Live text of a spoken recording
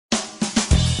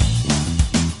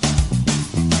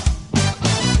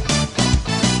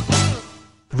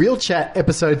Real Chat,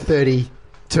 Episode 30,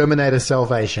 Terminator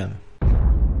Salvation.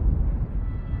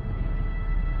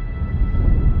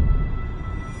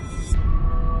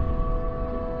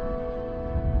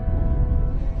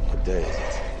 What day is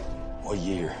it? What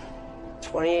year?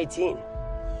 2018.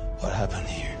 What happened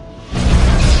here?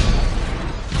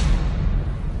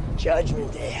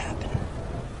 Judgment Day happened.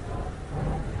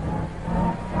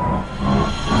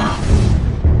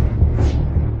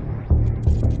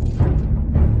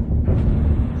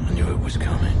 I knew it was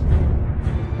coming.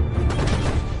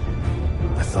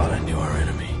 I thought I knew our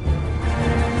enemy.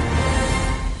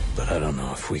 But I don't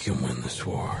know if we can win this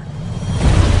war.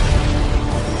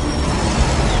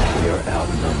 We are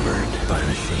outnumbered by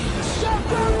machines.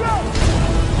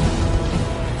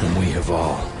 And we have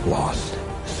all lost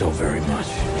so very much.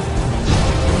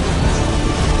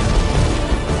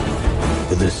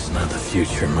 But this is not the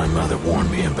future my mother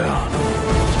warned me about.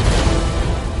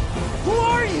 Who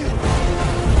are you?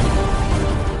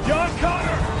 John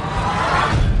Connor!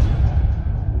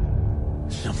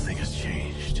 Something has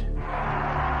changed.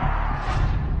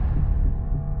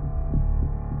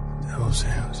 Those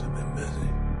hands have been busy.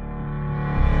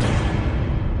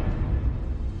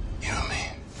 You and me,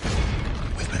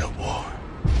 we've been at war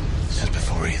since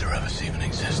before either of us even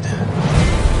existed.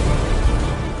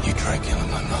 You tried killing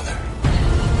my mother.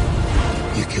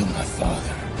 You killed my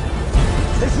father.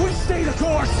 If we stay the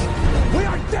course, we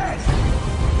are dead!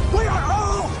 We are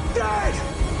all dead!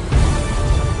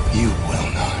 You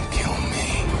will not kill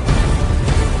me.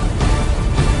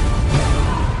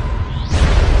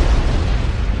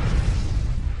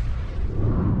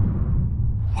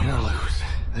 Win or lose,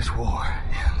 this war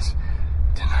ends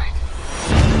tonight.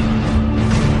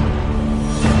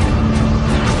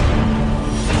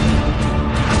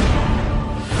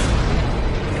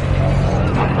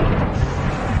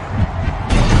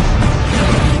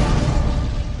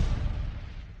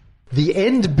 The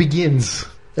end begins.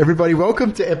 Everybody,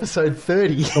 welcome to episode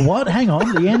 30. The what? Hang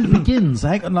on. The end begins.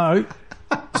 No.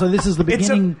 So this is the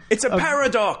beginning. It's a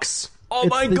paradox. Oh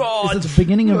my God. Is it the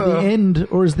beginning of the end,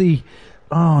 or is the...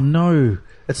 Oh, no.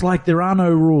 It's like there are no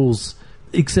rules,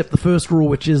 except the first rule,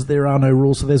 which is there are no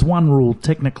rules. So there's one rule,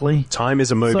 technically. Time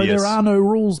is a Mobius. So there are no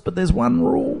rules, but there's one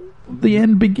rule. The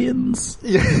end begins.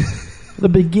 Yeah. The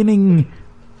beginning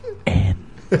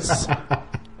ends.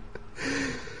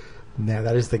 Now,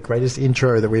 that is the greatest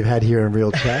intro that we've had here in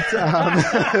Real Chat.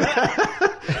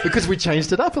 Because we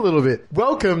changed it up a little bit.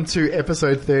 Welcome to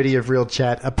episode 30 of Real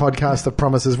Chat, a podcast that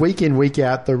promises week in, week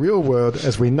out, the real world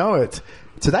as we know it.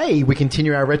 Today, we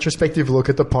continue our retrospective look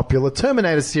at the popular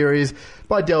Terminator series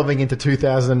by delving into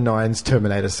 2009's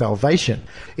Terminator Salvation.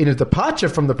 In a departure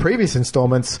from the previous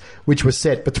installments, which were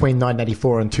set between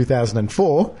 1984 and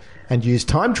 2004, and used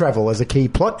time travel as a key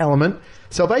plot element,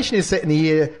 Salvation is set in the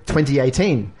year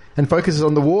 2018 and focuses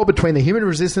on the war between the human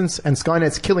resistance and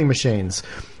Skynet's killing machines.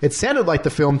 It sounded like the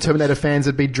film Terminator fans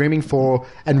had been dreaming for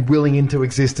and willing into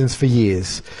existence for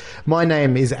years. My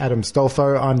name is Adam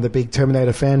Stolfo. I'm the big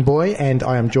Terminator fanboy, and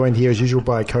I am joined here as usual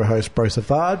by co-host Brose and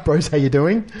Stuart. Brose, how you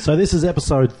doing? So this is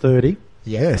episode 30.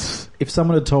 Yes. If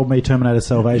someone had told me Terminator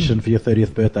Salvation for your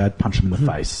 30th birthday, I'd punch them in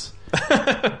the face.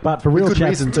 But for Real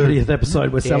Chat's 30th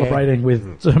episode, we're celebrating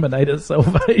with Terminator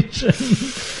Salvation.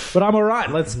 But I'm all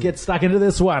right. Let's get stuck into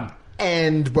this one.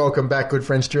 And welcome back, good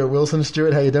friend Stuart Wilson.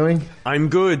 Stuart, how you doing? I'm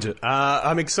good.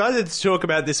 I'm excited to talk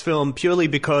about this film purely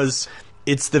because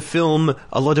it's the film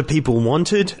a lot of people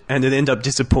wanted, and it ended up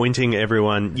disappointing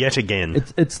everyone yet again.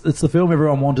 It's the film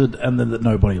everyone wanted and then that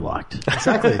nobody liked.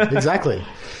 Exactly.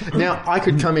 Now, I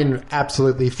could come in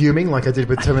absolutely fuming like I did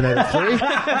with Terminator 3.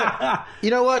 You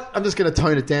know what? I'm just going to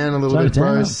tone it down a little bit,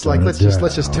 bros. Like, let's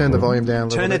just turn the volume down a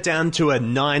little bit. Turn it down to a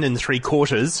 9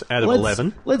 3/4 out of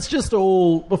 11. Let's just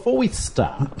all, before we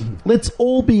start, let's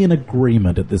all be in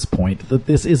agreement at this point that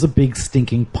this is a big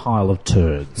stinking pile of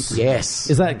turds.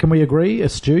 Yes. Can we agree?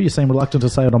 Stu, you seem reluctant to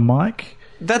say it on mic.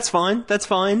 That's fine.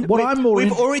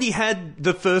 We've already had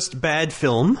the first bad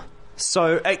film,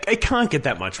 so it can't get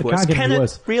that much worse. Can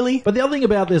it? Really? But the other thing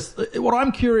about this, what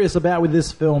I'm curious about with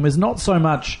this film is not so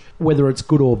much whether it's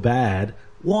good or bad.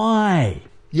 Why?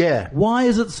 Yeah. Why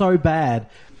is it so bad?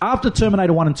 After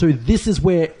Terminator 1 and 2, this is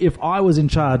where, if I was in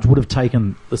charge, would have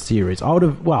taken the series. I would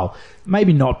have, well,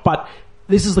 maybe not, but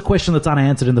This is the question that's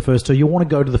unanswered in the first two. You want to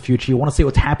go to the future. You want to see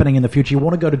what's happening in the future. You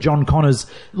want to go to John Connor's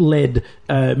led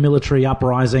military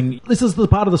uprising. This is the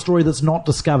part of the story that's not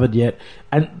discovered yet.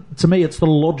 And to me, it's the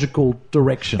logical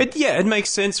direction. It makes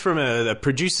sense from a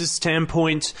producer's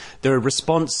standpoint. The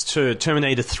response to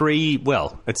Terminator 3,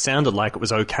 well, it sounded like it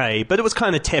was okay, but it was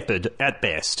kind of tepid at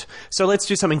best. So let's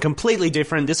do something completely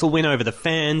different. This will win over the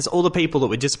fans. All the people that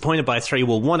were disappointed by 3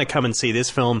 will want to come and see this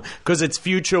film because it's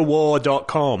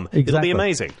futurewar.com. Exactly. It'll be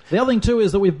amazing. The other thing, too,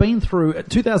 is that we've been through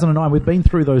 2009, we've been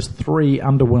through those 3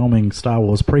 underwhelming Star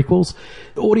Wars prequels.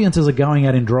 Audiences are going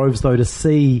out in droves, though, to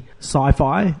see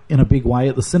sci-fi in a big way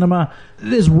at the cinema.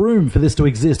 There's room for this to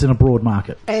exist in a broad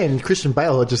market. And Christian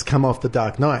Bale had just come off The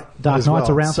Dark Knight. Dark Knight's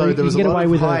around, so there was a lot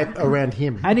of hype around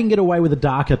him. And he can get away with a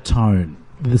darker tone.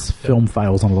 This film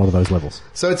fails on a lot of those levels.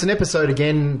 So it's an episode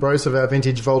again, Brose, of our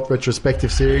Vintage Vault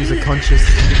retrospective series, a conscious...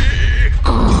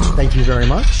 Thank you very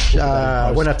much.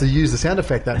 I won't have to use the sound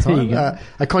effect that time.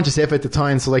 A conscious effort to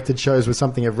tie in selected shows with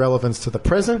something of relevance to the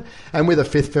present, and with a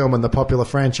 5th film in the popular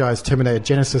franchise Terminator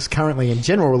Genesis currently in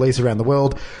general release around the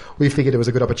world, we figured it was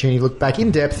a good opportunity to look back in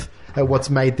depth at what's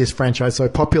made this franchise so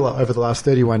popular over the last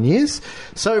 31 years.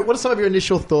 So what are some of your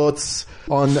initial thoughts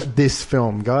on this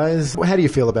film, guys? How do you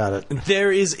feel about it?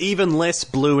 There is even less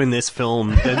blue in this film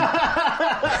than,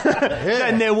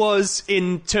 than there was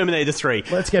in Terminator 3.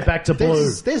 Let's get back to blue.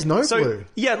 There's no blue.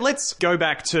 Yeah, let's go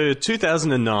back to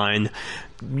 2009.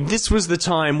 This was the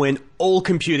time when all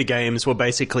computer games were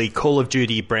basically Call of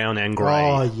Duty brown and grey.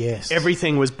 Oh, yes.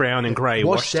 Everything was brown and grey,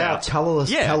 washed out.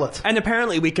 Colourless palette. And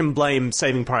apparently we can blame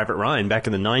Saving Private Ryan back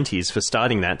in the 90s for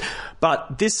starting that.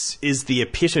 But this is the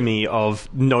epitome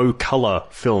of no-colour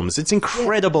films. It's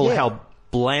incredible how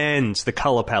bland the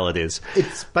colour palette is.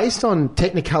 It's based on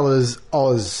Technicolor's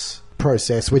Oz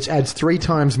process, which adds 3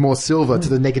 times more silver to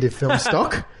the negative film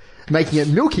stock, making it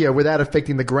milkier without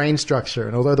affecting the grain structure.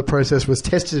 And although the process was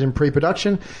tested in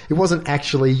pre-production, it wasn't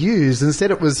actually used.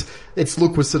 Instead, its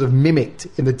look was sort of mimicked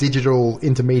in the digital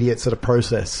intermediate sort of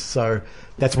process. So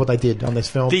that's what they did on this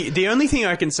film. The only thing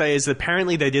I can say is that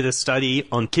apparently they did a study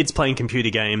on kids playing computer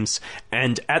games,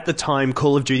 and at the time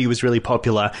Call of Duty was really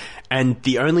popular, and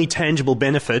the only tangible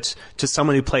benefit to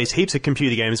someone who plays heaps of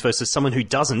computer games versus someone who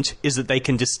doesn't is that they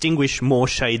can distinguish more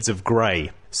shades of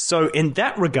grey. So in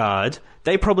that regard,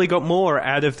 they probably got more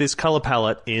out of this colour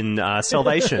palette in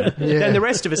Salvation than the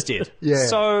rest of us did. Yeah.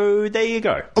 So there you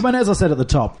go. I mean, as I said at the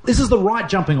top, this is the right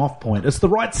jumping off point. It's the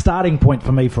right starting point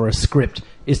for me for a script,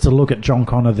 is to look at John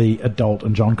Connor the adult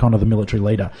and John Connor the military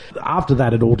leader. After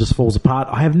that, it all just falls apart.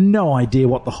 I have no idea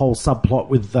what the whole subplot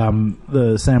with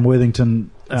the Sam Worthington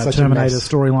Terminator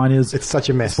storyline is. It's such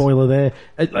a mess. Spoiler there.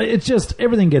 It's just,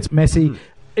 everything gets messy.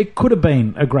 It could have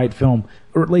been a great film,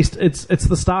 or at least it's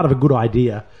the start of a good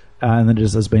idea. And then it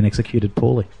just has been executed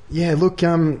poorly. Yeah, look,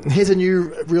 here's a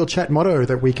new Real Chat motto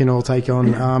that we can all take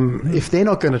on. If they're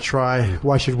not going to try,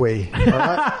 why should we? All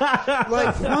right?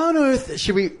 Like, why on earth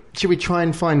should we try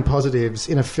and find positives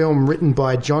in a film written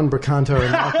by John Bricanto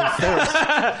and Michael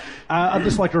Ferris? I'd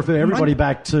just like to refer everybody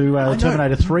back to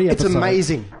Terminator 3 episode. It's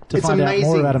amazing. To find out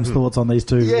more of Adam's thoughts on these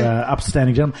two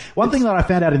upstanding gentlemen. One thing that I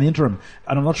found out in the interim,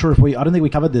 and I'm not sure if I don't think we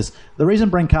covered this, the reason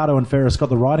Brancato and Ferris got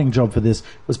the writing job for this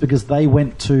was because they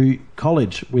went to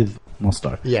college with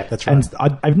Mosto. Yeah, that's right.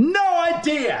 And I have no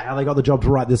idea how they got the job to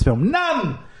write this film.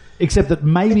 None! Except that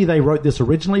maybe they wrote this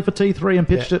originally for T3 and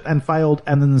pitched it and failed,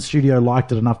 and then the studio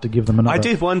liked it enough to give them another. I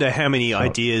did wonder how many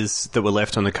ideas that were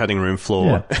left on the cutting room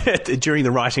floor during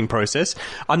the writing process.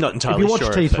 I'm not entirely sure. If you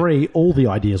watch T3, all the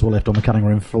ideas were left on the cutting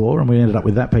room floor, and we ended up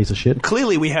with that piece of shit.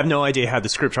 Clearly, we have no idea how the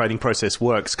script writing process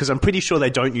works, because I'm pretty sure they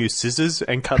don't use scissors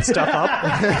and cut stuff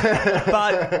up.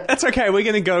 But that's okay, we're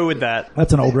going to go with that.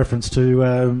 That's an old reference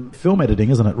to film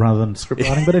editing, isn't it, rather than script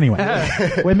writing? But anyway,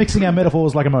 we're mixing our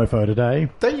metaphors like a mofo today.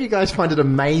 Don't you guys find it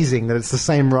amazing that it's the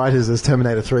same writers as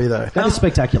Terminator 3, though? That is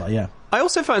spectacular, yeah. I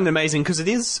also find it amazing because it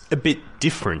is a bit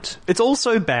different. It's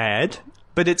also bad,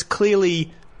 but it's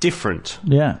clearly different.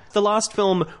 Yeah. The last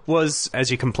film was,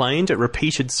 as you complained, it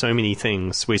repeated so many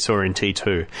things we saw in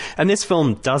T2. And this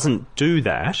film doesn't do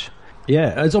that.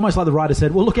 Yeah, it's almost like the writer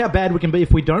said, well, look how bad we can be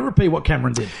if we don't repeat what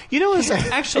Cameron did. You know, it's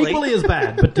actually... Equally as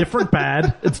bad, but different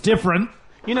bad. It's different.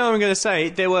 You know what I'm going to say?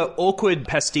 There were awkward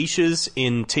pastiches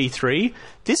in T3.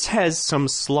 This has some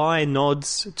sly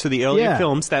nods to the earlier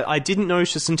films that I didn't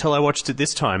notice until I watched it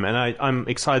this time, and I'm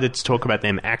excited to talk about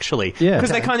them, actually. Yeah.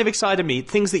 Because they kind of excited me.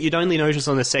 Things that you'd only notice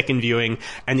on the second viewing,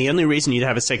 and the only reason you'd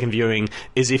have a second viewing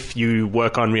is if you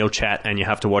work on Real Chat and you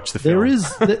have to watch the film. There is...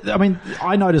 I mean,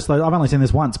 I noticed, though, I've only seen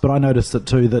this once, but I noticed it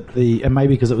too, that and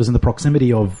maybe because it was in the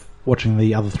proximity of watching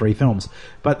the other three films.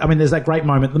 But, I mean, there's that great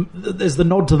moment. There's the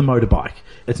nod to the motorbike.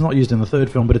 It's not used in the third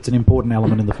film, but it's an important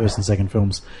element in the first and second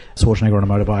films. Schwarzenegger on a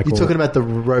motorbike. You're talking about the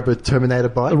Robo-Terminator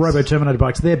bikes? The Robo-Terminator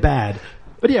bikes. They're bad.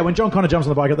 But yeah, when John Connor jumps on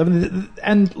the bike,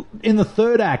 and in the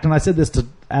third act, and I said this to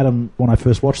Adam when I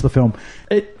first watched the film,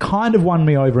 it kind of won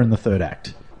me over in the third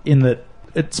act, in that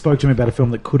it spoke to me about a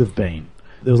film that could have been.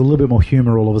 There was a little bit more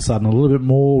humour all of a sudden, a little bit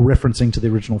more referencing to the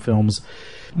original films.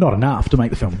 Not enough to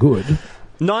make the film good.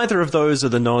 Neither of those are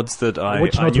the nods that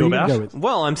I knew about.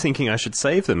 Well, I'm thinking I should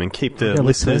save them and keep the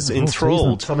listeners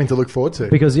enthralled. Something to look forward to.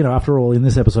 Because, after all, in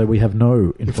this episode, we have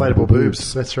no inflatable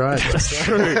boobs. That's right. That's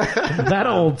true. That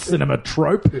old cinema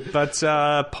trope. But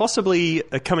possibly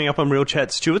coming up on Real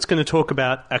Chat, Stuart's going to talk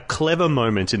about a clever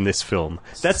moment in this film.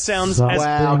 That sounds...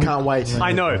 Wow, can't wait.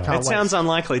 I know. It sounds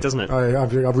unlikely, doesn't it? I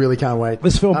really can't wait.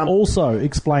 This film also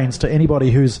explains to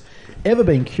anybody who's ever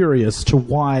been curious to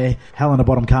why Helena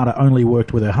Bonham Carter only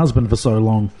worked with her husband for so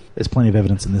long. There's plenty of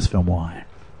evidence in this film why.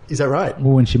 Is that right?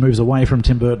 Well, when she moves away from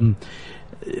Tim Burton,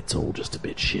 it's all just a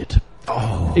bit shit.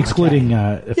 Oh, excluding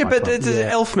okay.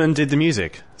 Elfman did the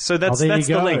music, so that's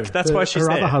the link. That's why she's her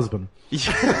there. Other husband.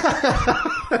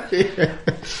 Yeah.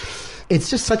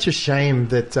 It's just such a shame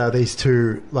that these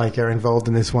two are involved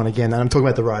in this one again. And I'm talking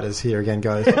about the writers here again,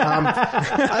 guys.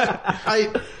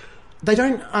 They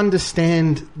don't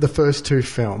understand the first two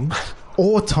films,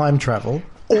 or time travel,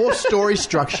 or story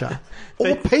structure,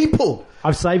 or people.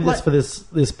 I've saved this for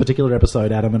this particular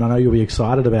episode, Adam, and I know you'll be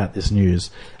excited about this news.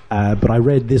 But I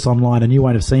read this online, and you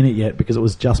won't have seen it yet because it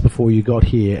was just before you got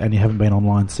here, and you haven't been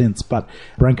online since. But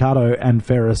Brancato and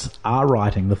Ferris are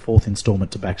writing the fourth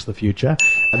instalment to Back to the Future.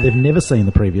 And they've never seen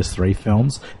the previous three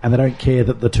films, and they don't care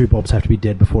that the two Bobs have to be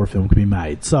dead before a film can be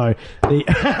made. So the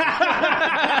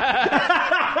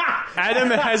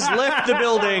Adam has left the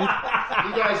building.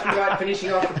 You guys feel like finishing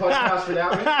off the podcast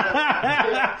without me?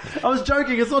 I was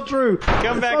joking. It's not true.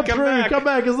 Come back. Come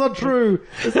back. It's not true.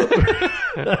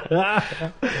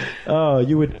 Oh,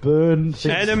 you would burn.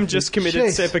 Adam just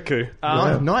committed seppuku.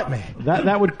 Nightmare.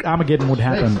 Armageddon would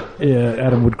happen. Yeah,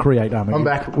 Adam would create Armageddon. I'm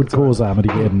back. Would cause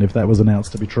Armageddon if that was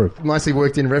announced to be true. Nicely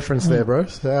worked in reference there,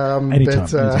 bros. Anytime.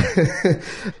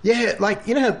 Yeah,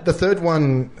 how the third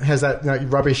one has that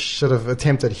rubbish sort of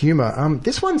attempt at humour.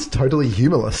 This one's totally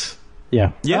humourless.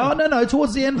 Yeah. Yeah. Oh, no.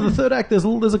 Towards the end of the third act, there's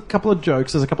a couple of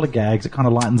jokes, there's a couple of gags. It kind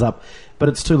of lightens up, but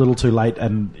it's too little, too late,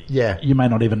 and you may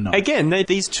not even know. Again,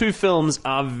 these two films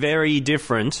are very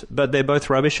different, but they're both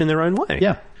rubbish in their own way.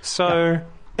 Yeah. So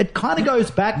it kind of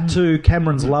goes back to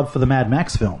Cameron's love for the Mad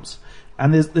Max films,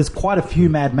 and there's quite a few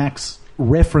Mad Max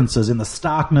references in the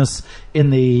starkness, in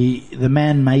the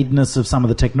man-madeness of some of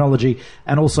the technology,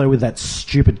 and also with that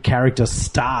stupid character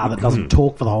Star that doesn't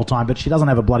talk for the whole time, but she doesn't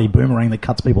have a bloody boomerang that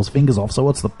cuts people's fingers off, so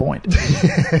what's the point?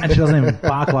 And she doesn't even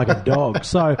bark like a dog.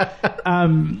 So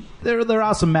there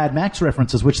are some Mad Max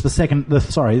references, which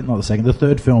the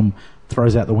third film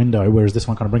throws out the window, whereas this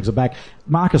one kind of brings it back.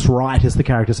 Marcus Wright is the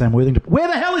character Sam Worthington. Where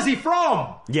the hell is he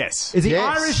from? Yes. Is he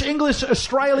Irish, English,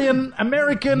 Australian,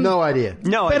 American? No idea.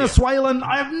 Venezuelan?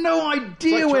 I have no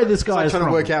idea where this guy is from. Trying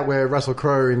to work out where Russell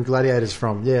Crowe in Gladiator's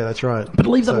from. Yeah, that's right. But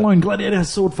leave that alone. Gladiator has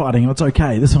sword fighting, and it's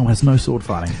okay. This film has no sword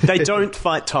fighting. They don't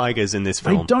fight tigers in this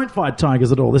film. They don't fight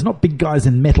tigers at all. There's not big guys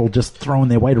in metal just throwing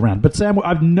their weight around. But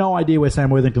I've no idea where Sam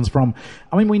Worthington's from.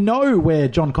 I mean, we know where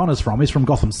John Connor's from. He's from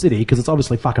Gotham City, because it's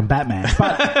obviously fucking Batman.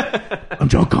 But I'm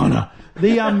John Connor.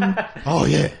 Oh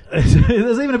yeah.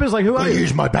 There's even a bit like, who are you?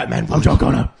 Use my Batman voice. I'm John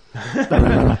Connor.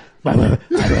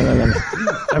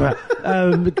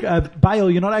 Bale,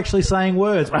 you're not actually saying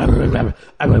words.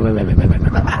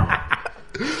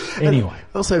 Anyway.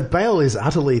 Also, Bale is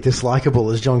utterly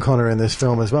dislikable as John Connor in this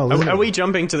film as well. Are we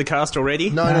jumping to the cast already?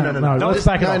 No. Let's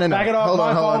back it off. Back it off. Hold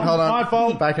on. My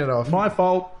fault. Backing it off. My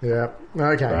fault. Yeah.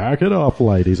 Okay. Back it off,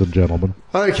 ladies and gentlemen.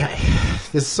 Okay.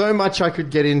 There's so much I could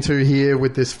get into here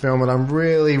with this film, and I'm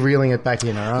really reeling it back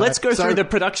in, all right? Let's go through the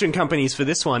production companies for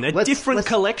this one. A different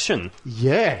collection.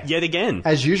 Yeah. Yet again.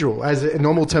 As usual. As a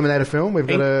normal Terminator film, we've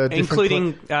got a different...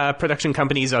 Including production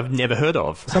companies I've never heard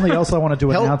of. Something else I wanted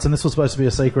to announce, and this was supposed to be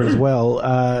a secret as well,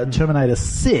 Terminator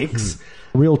 6...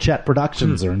 Real Chat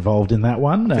Productions are involved in that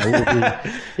one. We're going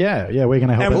to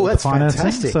help out with the financing,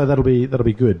 fantastic. So that'll be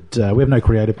good. We have no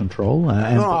creative control,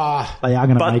 and they are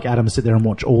going to make Adam sit there and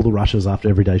watch all the rushes after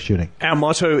every day shooting. Our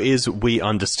motto is we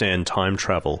understand time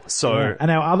travel. So, and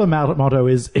our other motto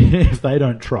is if they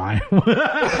don't try.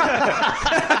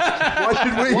 Why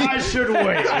should we? Why should we?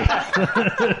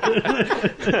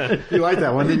 You liked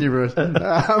that one, didn't you, Bruce?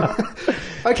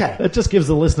 Okay. It just gives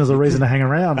the listeners a reason to hang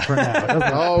around for an hour, doesn't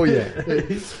it? Oh, yeah.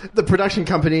 The production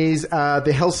companies are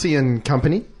the Halcyon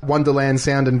Company, Wonderland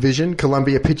Sound and Vision,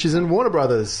 Columbia Pictures, and Warner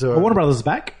Brothers. So, Warner Brothers is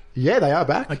back? yeah, they are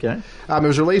back. Okay. It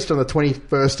was released on the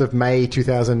 21st of May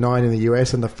 2009 in the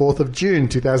US and the 4th of June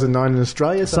 2009 in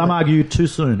Australia. Some argue too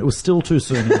soon. It was still too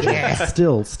soon.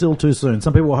 Still too soon.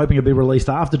 Some people were hoping it'd be released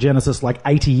after Genesis, like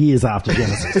 80 years after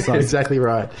Genesis. So Exactly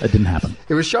right. it didn't happen.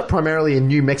 It was shot primarily in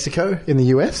New Mexico in the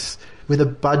US with a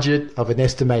budget of an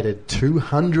estimated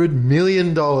 $200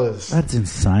 million. That's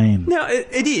insane. Now,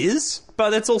 it is,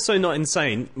 but it's also not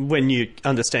insane when you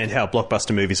understand how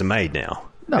blockbuster movies are made now.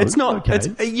 No, it's not.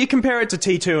 okay. You compare it to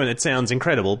T2 and it sounds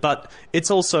incredible, but it's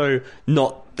also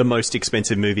not the most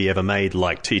expensive movie ever made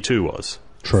like T2 was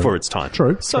for its time.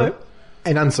 True. So,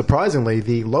 And unsurprisingly,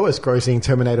 the lowest grossing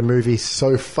Terminator movie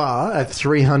so far at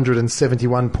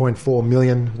 $371.4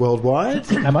 million worldwide.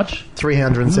 How much?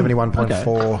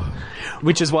 371.4.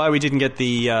 which is why we didn't get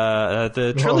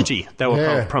the trilogy they were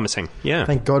Yeah. promising. Yeah.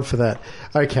 Thank God for that.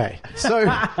 Okay,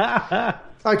 so...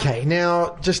 Okay,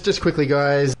 now, just quickly,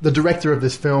 guys, the director of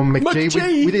this film,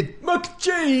 McGee, we did...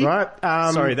 McGee!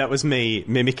 Right? Sorry, that was me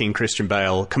mimicking Christian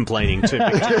Bale complaining to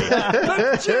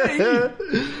McGee.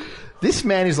 McGee! This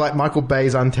man is like Michael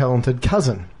Bay's untalented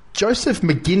cousin. Joseph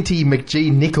McGinty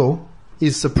McGee Nicol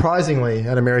is surprisingly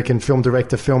an American film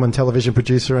director, film and television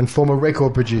producer, and former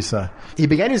record producer. He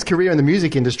began his career in the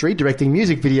music industry, directing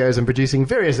music videos and producing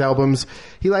various albums.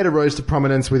 He later rose to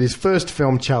prominence with his first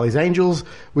film, Charlie's Angels,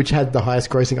 which had the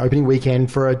highest grossing opening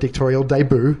weekend for a directorial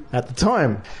debut at the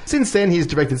time. Since then, he's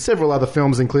directed several other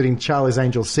films, including Charlie's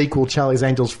Angels sequel, Charlie's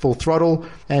Angels Full Throttle,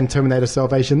 and Terminator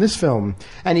Salvation, this film.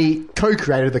 And he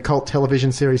co-created the cult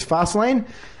television series Fastlane,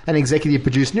 and executive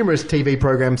produced numerous TV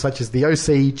programs such as The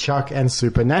OC, Chuck, and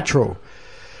Supernatural.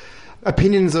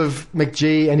 Opinions of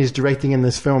McGee and his directing in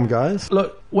this film, guys?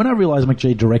 Look, when I realised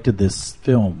McGee directed this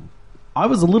film, I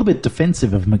was a little bit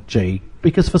defensive of McGee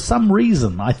because for some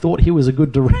reason I thought he was a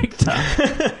good director.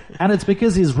 And it's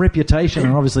because his reputation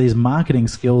and obviously his marketing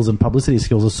skills and publicity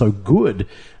skills are so good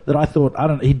that I thought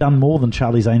he'd done more than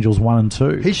Charlie's Angels 1 and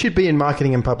 2. He should be in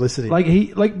marketing and publicity. But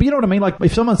you know what I mean? Like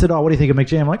if someone said, "Oh, what do you think of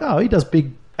McGee?" I'm like, "Oh, he does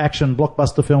big action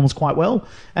blockbuster films quite well,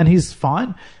 and he's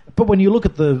fine." But when you look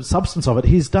at the substance of it,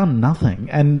 he's done nothing.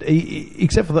 And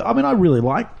except for I really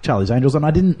like Charlie's Angels, and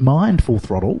I didn't mind Full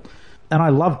Throttle, and I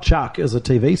loved Chuck as a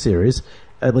TV series,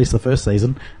 at least the first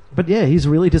season. But yeah, he's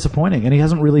really disappointing, and he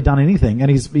hasn't really done anything. And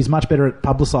he's much better at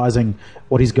publicising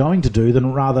what he's going to do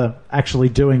than rather actually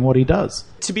doing what he does.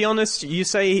 To be honest, you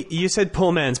said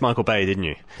poor man's Michael Bay, didn't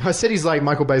you? I said he's like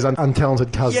Michael Bay's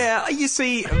untalented cousin. Yeah, you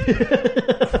see,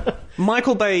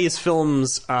 Michael Bay's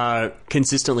films are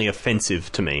consistently offensive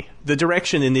to me. The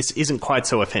direction in this isn't quite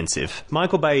so offensive.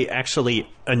 Michael Bay actually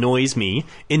annoys me.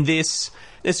 In this,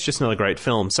 it's just not a great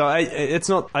film. So I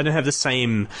don't have the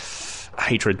same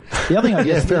hatred. The other thing I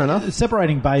guess, fair enough.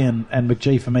 separating Bay and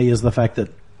McGee for me is the fact that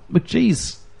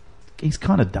McGee's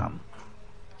kind of done.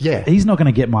 Yeah. He's not going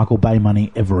to get Michael Bay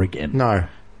money ever again. No.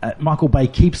 Michael Bay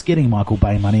keeps getting Michael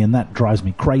Bay money, and that drives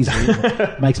me crazy.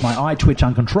 It makes my eye twitch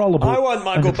uncontrollable. I want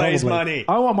Michael Bay's money.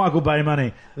 I want Michael Bay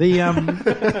money.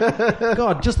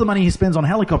 God, just the money he spends on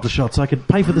helicopter shots, so I could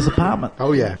pay for this apartment.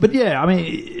 Oh, yeah. But yeah, I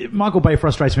mean, Michael Bay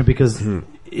frustrates me because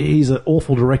he's an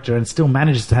awful director and still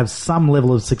manages to have some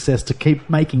level of success to keep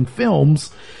making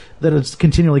films that are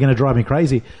continually going to drive me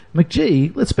crazy.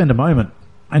 McGee, let's spend a moment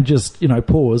and just,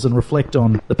 pause and reflect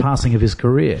on the passing of his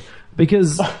career,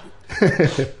 because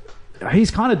he's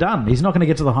kind of done. He's not going to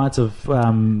get to the heights of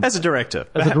as a director.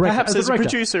 Perhaps as a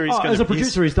producer, as a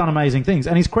producer, he's done amazing things,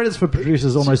 and his credits for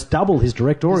producers almost double his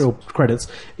directorial credits.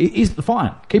 He's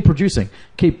fine. Keep producing,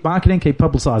 keep marketing, keep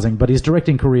publicising, but his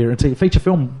directing career and feature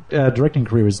film directing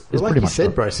career is like pretty you much said,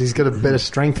 done. Bruce. He's got a better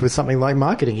strength with something like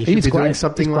marketing. He should be doing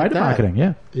something he's like great that. at marketing,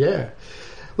 yeah. Yeah.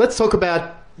 Let's talk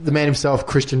about the man himself,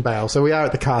 Christian Bale. So we are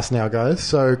at the cast now, guys.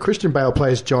 So Christian Bale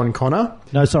plays John Connor.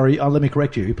 No, sorry, let me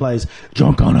correct you. He plays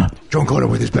John Connor. John Connor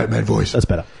with his Batman voice. That's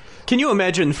better. Can you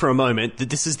imagine for a moment that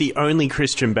this is the only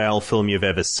Christian Bale film you've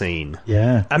ever seen?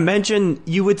 Yeah. Imagine,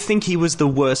 you would think he was the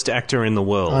worst actor in the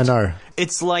world. I know.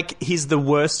 It's like he's the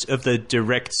worst of the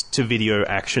direct-to-video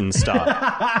action star.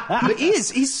 He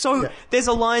is. He's so... Yeah. There's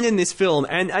a line in this film,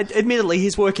 and admittedly,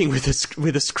 he's working with a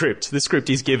script, the script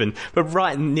he's given, but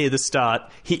right near the start,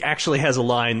 he actually has a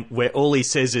line where all he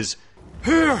says is,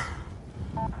 "Here!"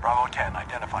 Bravo 10,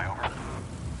 identify, over.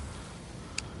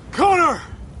 Connor!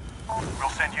 We'll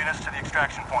send units to the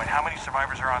extraction point. How many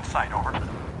survivors are on site, over?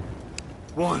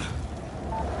 1.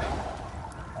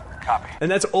 Copy. And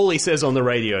that's all he says on the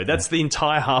radio. That's the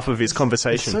entire half of his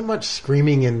conversation. There's so much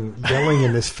screaming and yelling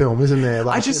in this film, isn't there?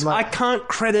 I can't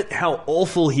credit how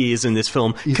awful he is in this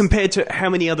film compared to how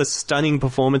many other stunning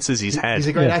performances he's had. He's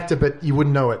a great actor, but you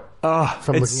wouldn't know it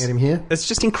from looking at him here. It's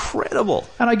just incredible.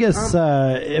 And I guess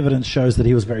evidence shows that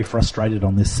he was very frustrated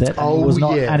on this set.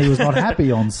 And he was not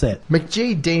happy on set.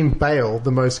 McG deemed Bale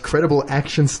the most credible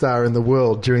action star in the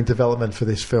world during development for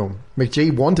this film.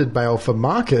 McG wanted Bale for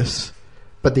Marcus,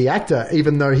 but the actor,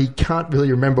 even though he can't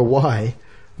really remember why,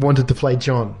 wanted to play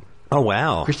John. Oh,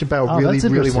 wow. Christian Bale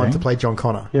really wanted to play John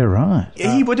Connor. Yeah, right.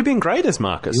 He would have been great as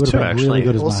Marcus, too, actually. Really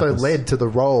good as also Marcus. led to the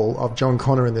role of John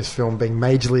Connor in this film being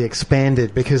majorly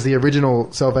expanded because the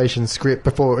original Salvation script,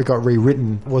 before it got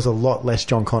rewritten, was a lot less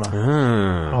John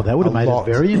Connor. Oh, that would have made it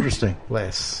very interesting.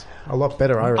 Less. A lot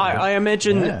better, I reckon. I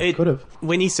imagine it could have.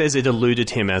 When he says it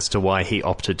eluded him as to why he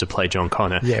opted to play John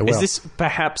Connor. Yeah, well. Is this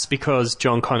perhaps because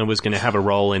John Connor was going to have a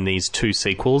role in these 2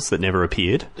 sequels that never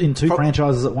appeared? In 2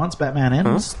 franchises at once, Batman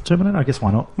and Terminator? I guess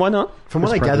why not? Why not? From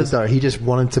what I gathered, though, he just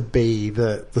wanted to be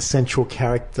the central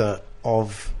character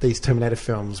of these Terminator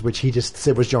films, which he just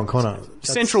said was John Connor.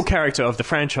 Central character of the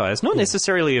franchise, not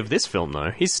necessarily of this film, though.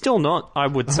 He's still not, I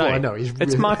would say. I know.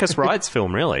 It's Marcus Wright's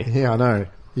film, really. Yeah, I know.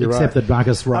 Except that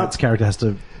Marcus Wright's character has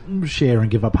to share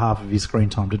and give up half of his screen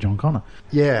time to John Connor.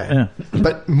 Yeah.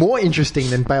 But more interesting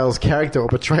than Bale's character or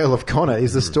portrayal of Connor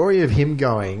is the story of him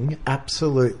going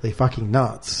absolutely fucking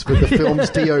nuts with the film's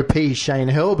DOP, Shane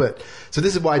Helbert. So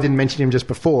this is why I didn't mention him just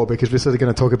before, because we're sort of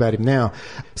going to talk about him now.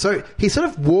 So he sort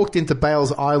of walked into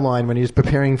Bale's eye line when he was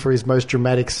preparing for his most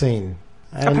dramatic scene.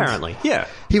 And apparently, yeah.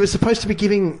 He was supposed to be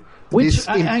giving this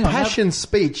impassioned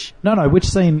speech. No. Which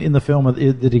scene in the film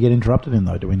did he get interrupted in,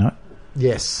 though? Do we know?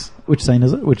 Yes. Which scene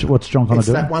is it? What's John Connor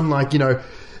doing? It's that one, like,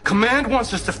 Command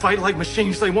wants us to fight like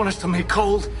machines. They want us to make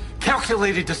cold,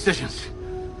 calculated decisions.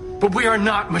 But we are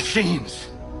not machines.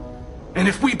 And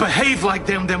if we behave like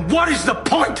them, then what is the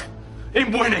point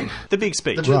in winning? The big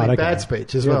speech. The really bad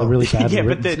speech as well. The really bad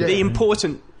but the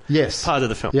important part of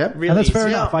the film. Yep. Really and that's fair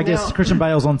enough. I guess Christian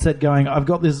Bale's on set going, I've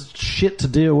got this shit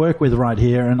to work with right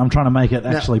here, and I'm trying to make it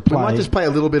actually play. We might just play a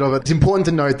little bit of it. It's important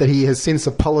to note that he has since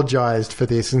apologised for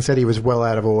this and said he was well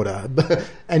out of order.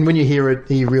 And when you hear it,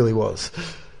 he really was.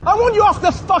 I want you off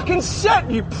the fucking set,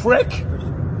 you prick!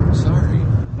 Sorry.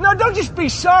 No, don't just be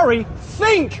sorry.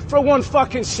 Think for 1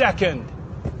 fucking second.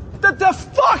 The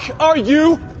fuck are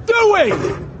you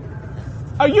doing?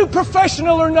 Are you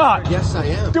professional or not? Yes, I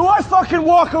am. Do I fucking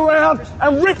walk around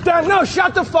and rip down? No,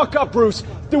 shut the fuck up, Bruce.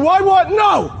 Do I want?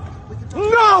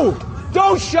 No!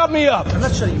 Don't shut me up. I'm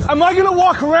not shutting you up. Am I gonna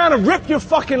walk around and rip your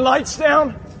fucking lights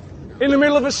down in the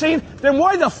middle of a scene? Then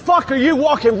why the fuck are you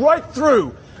walking right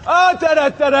through?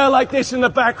 Da-da-da-da, like this in the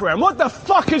background. What the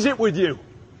fuck is it with you?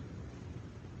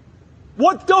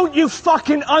 What don't you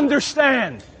fucking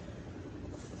understand?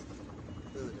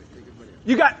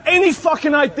 You got any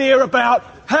fucking idea about,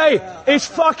 hey, it's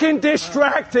fucking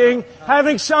distracting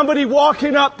having somebody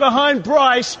walking up behind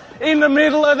Bryce in the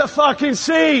middle of the fucking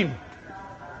scene?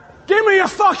 Give me a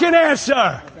fucking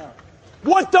answer.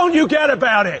 What don't you get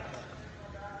about it?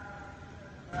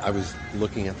 I was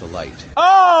looking at the light.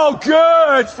 Oh,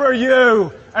 good for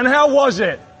you. And how was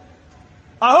it?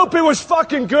 I hope it was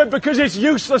fucking good because it's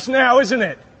useless now, isn't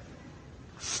it?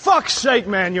 Fuck's sake,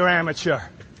 man, you're amateur.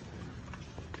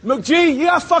 McG, you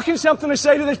got fucking something to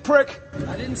say to this prick?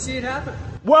 I didn't see it happen.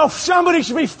 Well, somebody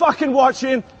should be fucking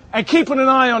watching and keeping an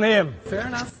eye on him. Fair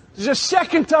enough. This is the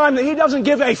second time that he doesn't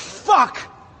give a fuck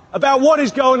about what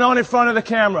is going on in front of the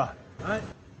camera.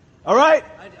 All right?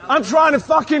 I'm trying to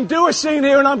fucking do a scene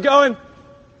here and I'm going,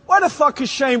 why the fuck is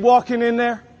Shane walking in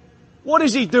there? What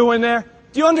is he doing there?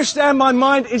 Do you understand my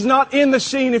mind is not in the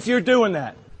scene if you're doing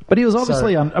that? But he was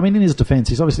obviously, in his defence,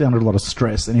 he's obviously under a lot of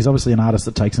stress, and he's obviously an artist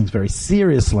that takes things very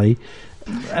seriously.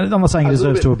 And I'm not saying he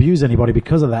deserves to abuse anybody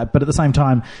because of that, but at the same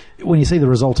time, when you see the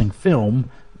resulting film,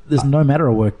 there's no matter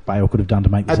of work Bale could have done to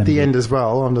make this at the end as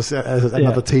well. I'm just as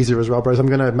another teaser as well, Bros. I'm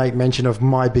going to make mention of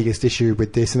my biggest issue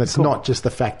with this, and it's not just the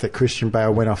fact that Christian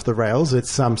Bale went off the rails. It's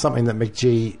something that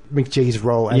McG's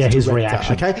role as his director,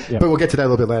 reaction. Okay, but we'll get to that a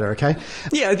little bit later. Okay.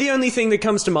 Yeah, the only thing that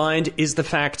comes to mind is the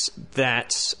fact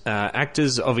that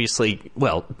actors, obviously,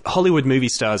 Hollywood movie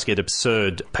stars get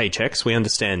absurd paychecks. We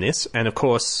understand this, and of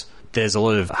course, there's a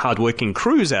lot of hard-working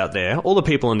crews out there. All the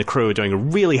people in the crew are doing a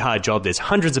really hard job. There's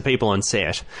hundreds of people on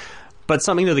set. But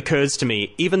something that occurs to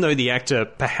me, even though the actor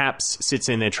perhaps sits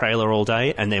in their trailer all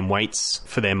day and then waits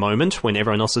for their moment when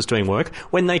everyone else is doing work,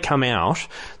 when they come out,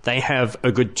 they have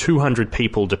a good 200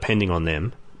 people depending on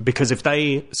them. Because if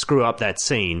they screw up that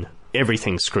scene,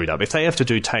 everything's screwed up. If they have to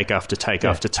do take after take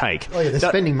after take... Oh, yeah, they're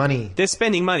spending money. They're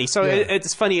spending money. So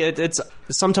it's funny. It's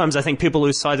sometimes I think people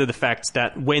lose sight of the fact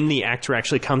that when the actor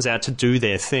actually comes out to do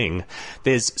their thing,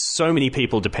 there's so many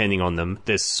people depending on them.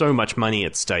 There's so much money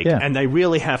at stake. Yeah. And they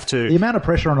really have to... The amount of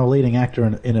pressure on a leading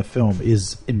actor in a film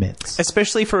is immense.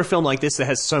 Especially for a film like this that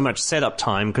has so much setup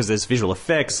time because there's visual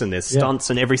effects and there's stunts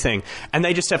and everything. And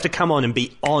they just have to come on and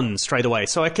be on straight away.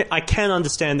 So I can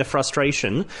understand the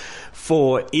frustration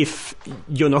for if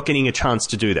you're not getting a chance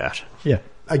to do that. Yeah.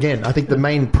 Again, I think the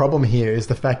main problem here is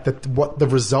the fact that what the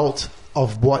result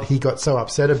of what he got so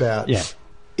upset about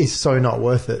is so not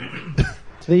worth it.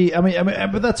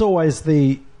 But that's always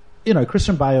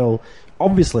Christian Bale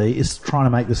obviously is trying to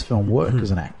make this film work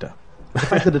as an actor. The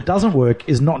fact that it doesn't work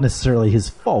is not necessarily his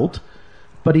fault,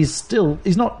 but he's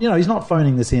not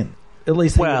phoning this in. At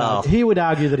least he would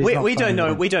argue that he's not.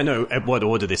 We don't know at what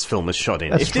order this film was shot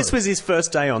in. If this was his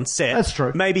first day on set, that's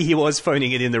true. Maybe he was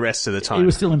phoning it in the rest of the time. He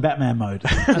was still in Batman mode,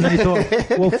 and then he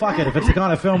thought, "Well, fuck it. If it's the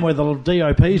kind of film where the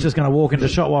DOP is just going to walk into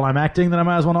shot while I'm acting, then I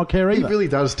might as well not care either." He really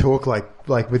does talk like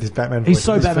with his Batman voice. He's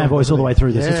so Batman voice all the way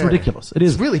through this. It's ridiculous. It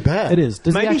is really bad. It is.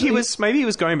 Maybe he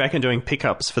was going back and doing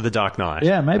pickups for The Dark Knight.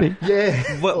 Yeah, maybe. Yeah,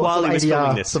 while he was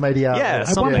filming this, some ADR. Yeah.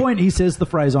 At one point, he says the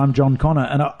phrase "I'm John Connor,"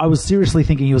 and I was seriously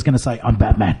thinking he was going to say "I'm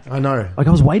Batman." I know. Like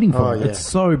I was waiting for it. Yeah. It's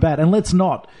so bad. And let's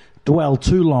not dwell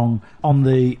too long on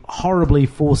the horribly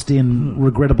forced in,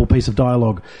 regrettable piece of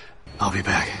dialogue. I'll be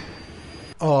back.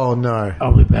 Oh no.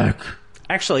 I'll be back.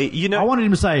 Actually, I wanted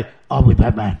him to say, "I'll be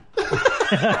Batman."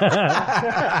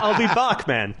 I'll be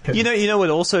Barkman. You know what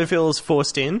also feels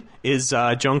forced in is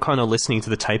John Connor listening to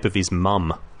the tape of his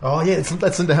mum. Oh yeah,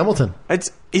 that's Linda Hamilton.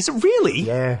 Is it really?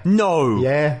 Yeah. No.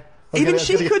 Yeah. Even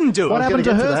she couldn't do it. What happened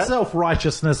to her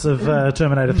self-righteousness of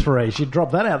Terminator 3? She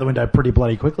dropped that out the window pretty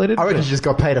bloody quickly, didn't she? I reckon she just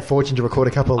got paid a fortune to record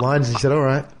a couple of lines and she said, all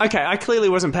right. Okay, I clearly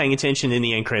wasn't paying attention in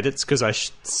the end credits because I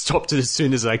stopped it as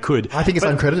soon as I could. I think it's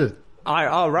uncredited.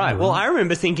 Right. Well, I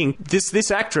remember thinking,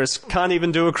 this actress can't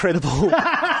even do a credible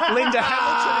Linda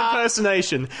Hamilton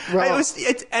impersonation. Well,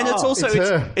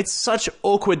 it's such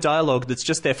awkward dialogue that's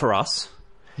just there for us.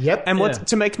 Yep. And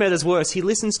to make matters worse, he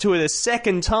listens to it a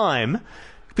second time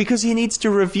because he needs to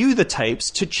review the tapes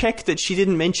to check that she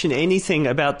didn't mention anything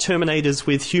about Terminators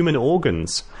with human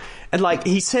organs. And,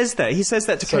 he says that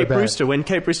to Kate Brewster. When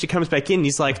Kate Brewster comes back in,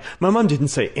 he's like, my mum didn't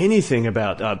say anything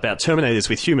about Terminators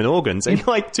with human organs. And you're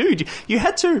like, dude, you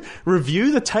had to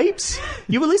review the tapes?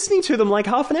 You were listening to them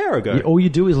half an hour ago. All you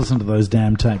do is listen to those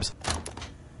damn tapes.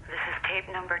 This is tape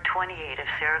number 28 of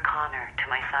Sarah Connor to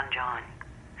my son John.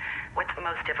 What's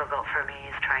most difficult for me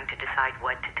is trying to decide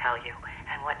what to tell you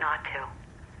and what not to.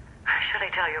 Should I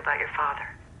tell you about your father?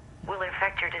 Will it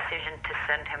affect your decision to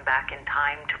send him back in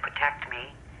time to protect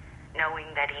me, knowing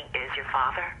that he is your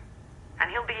father? And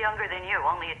he'll be younger than you,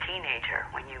 only a teenager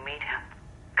when you meet him.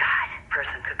 God, a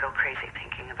person could go crazy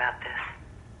thinking about this.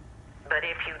 But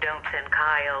if you don't send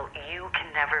Kyle, you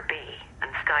can never be, and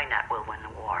Skynet will win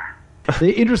the war.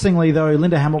 Interestingly, though,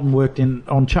 Linda Hamilton worked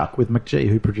on Chuck with McGee,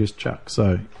 who produced Chuck,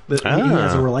 so he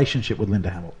has a relationship with Linda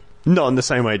Hamilton. Not in the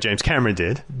same way James Cameron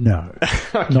did. No,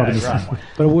 not in the same way.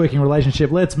 But a working relationship.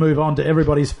 Let's move on to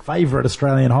everybody's favourite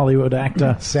Australian Hollywood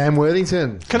actor. Sam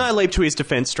Worthington. Can I leap to his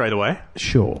defence straight away?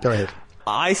 Sure. Go ahead.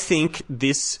 I think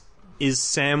this is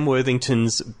Sam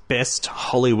Worthington's best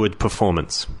Hollywood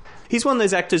performance. He's one of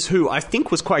those actors who I think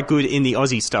was quite good in the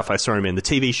Aussie stuff I saw him in, the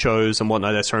TV shows and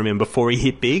whatnot I saw him in before he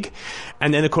hit big.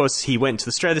 And then, of course, he went to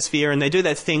the stratosphere, and they do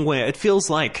that thing where it feels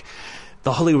like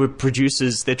the Hollywood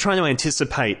producers, they're trying to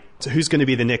anticipate who's going to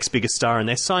be the next biggest star, and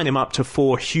they sign him up to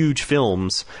 4 huge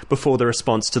films before the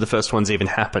response to the first ones even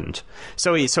happened.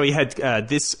 So he had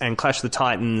this and Clash of the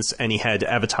Titans, and he had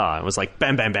Avatar. It was like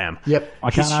bam, bam, bam. Yep. I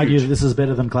can't argue that this is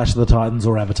better than Clash of the Titans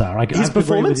or Avatar. His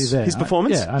performance? His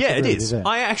performance? Yeah, it is.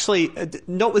 I actually,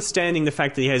 notwithstanding the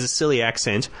fact that he has a silly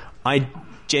accent, I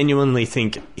genuinely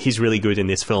think he's really good in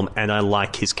this film, and I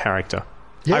like his character.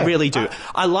 Yeah. I really do.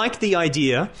 I like the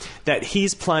idea that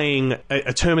he's playing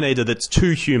a Terminator that's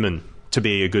too human to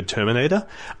be a good Terminator.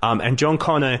 And John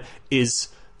Connor is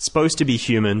supposed to be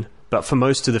human, but for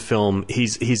most of the film,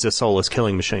 he's a soulless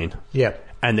killing machine. Yeah.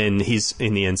 And then he's,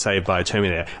 in the end, saved by a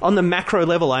Terminator. On the macro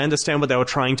level, I understand what they were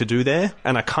trying to do there,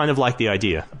 and I kind of like the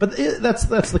idea. But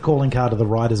that's the calling card of the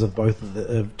writers of both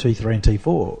T3 and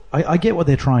T4. I get what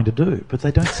they're trying to do, but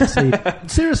they don't succeed.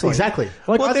 Seriously. Exactly.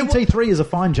 I think T3 is a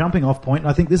fine jumping off point, and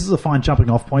I think this is a fine jumping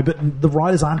off point, but the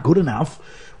writers aren't good enough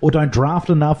or don't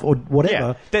draft enough or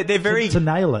whatever they're very, to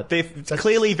nail it. They're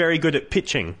clearly very good at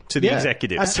pitching to the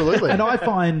executives. Absolutely. And I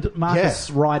find Marcus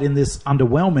Wright in this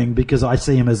underwhelming because I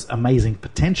see him as amazing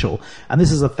potential. And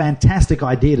this is a fantastic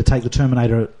idea to take the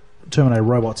Terminator Terminator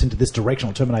robots into this direction,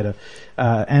 or Terminator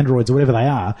androids, or whatever they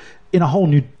are, in a whole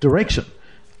new direction.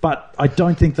 But I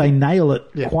don't think they nail it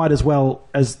quite as well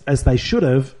as they should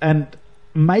have. And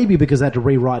maybe because they had to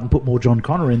rewrite and put more John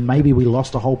Connor in, maybe we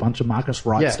lost a whole bunch of Marcus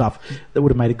Wright stuff that would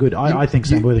have made it good. I think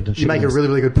Sam Worthington should. You make a really,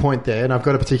 really good point there, and I've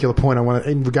got a particular point I want to,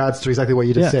 in regards to exactly what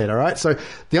you just said, all right? So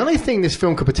the only thing this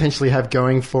film could potentially have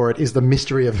going for it is the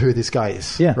mystery of who this guy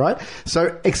is, right?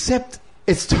 So, except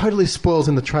it's totally spoils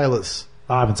in the trailers.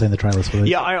 I haven't seen the trailers for it.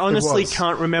 Yeah, I honestly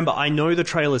can't remember. I know the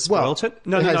trailer spoiled it.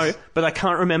 No, but I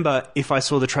can't remember if I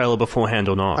saw the trailer beforehand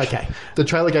or not. Okay. The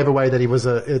trailer gave away that he was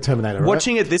a Terminator, right?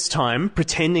 Watching it this time,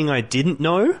 pretending I didn't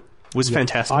know, was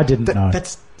fantastic. I didn't know.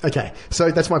 That's okay.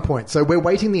 So that's my point. So we're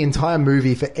waiting the entire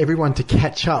movie for everyone to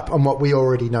catch up on what we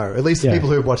already know, at least the people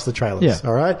who have watched the trailers,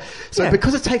 all right? So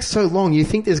because it takes so long, you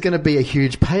think there's going to be a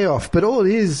huge payoff, but all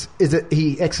it is that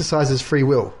he exercises free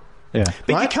will. Yeah,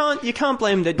 but you can't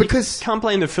blame that. Because you can't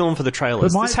blame the film for the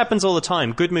trailers. This happens all the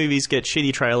time. Good movies get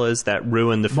shitty trailers that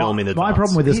ruin the film in advance. My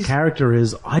problem with this character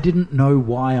is I didn't know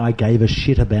why I gave a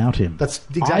shit about him. That's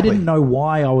exactly. I didn't know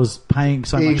why I was paying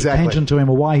so much attention to him,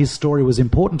 or why his story was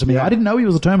important to me. I didn't know he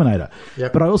was a Terminator,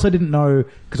 but I also didn't know,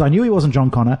 because I knew he wasn't John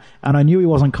Connor and I knew he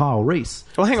wasn't Kyle Reese.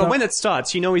 Well, hang on. When it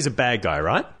starts, you know he's a bad guy,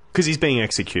 right? Because he's being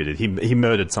executed. He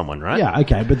murdered someone, right? Yeah,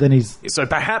 okay, but then he's... So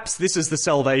perhaps this is the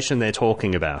salvation they're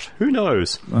talking about. Who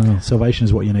knows? Salvation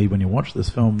is what you need when you watch this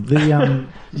film.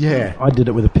 I did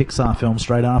it with a Pixar film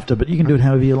straight after, but you can do it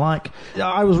however you like.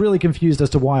 I was really confused as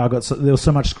to why there was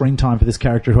so much screen time for this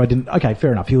character who I didn't... Okay,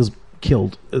 fair enough. He was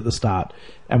killed at the start,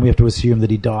 and we have to assume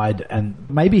that he died, and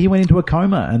maybe he went into a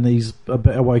coma and he's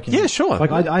awoken. Yeah, sure.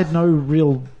 Like, I had no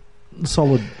real...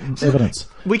 solid evidence.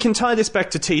 We can tie this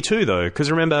back to T2 though, because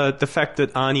remember the fact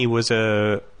that Arnie was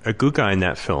a good guy in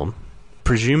that film.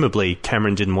 Presumably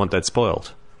Cameron didn't want that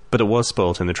spoiled, but it was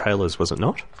spoiled in the trailers, was it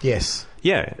not? Yes.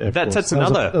 Yeah, that's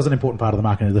another. That was an important part of the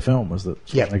marketing of the film, was that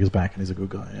Schwarzenegger's back and he's a good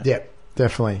guy. Yeah,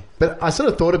 definitely. But I sort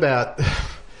of thought about,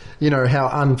 how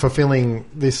unfulfilling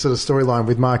this sort of storyline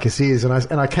with Marcus is, and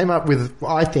I came up with what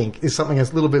I think is something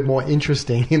that's a little bit more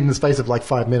interesting in the space of like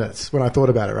 5 minutes when I thought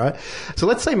about it, right? So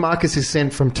let's say Marcus is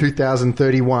sent from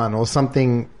 2031 or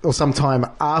something, or sometime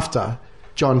after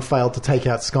John failed to take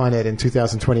out Skynet in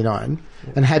 2029,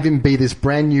 and have him be this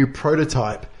brand new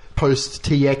prototype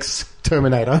post-TX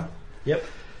Terminator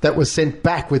that was sent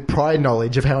back with prior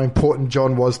knowledge of how important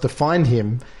John was to find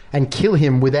him and kill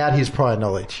him without his prior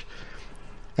knowledge.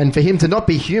 And for him to not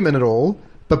be human at all,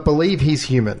 but believe he's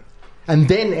human, and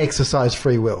then exercise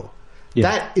free will. Yeah.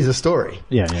 That is a story.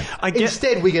 Yeah.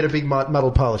 Instead, we get a big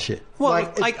muddled pile of shit. Well,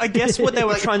 I guess what they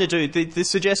were trying to do, the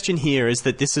suggestion here is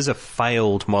that this is a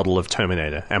failed model of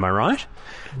Terminator. Am I right?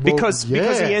 Because he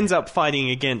ends up fighting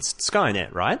against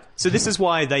Skynet, right? So this is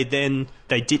why they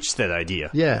ditched that idea.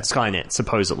 Yeah. Skynet,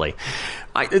 supposedly.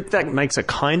 That makes a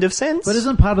kind of sense. But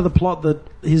isn't part of the plot that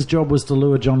his job was to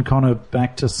lure John Connor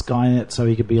back to Skynet so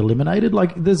he could be eliminated?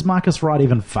 Like, does Marcus Wright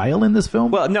even fail in this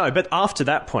film? Well, no, but after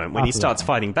that point, when he starts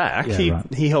fighting back,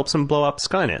 he helps him blow up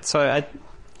Skynet. So,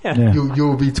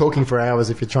 You'll be talking for hours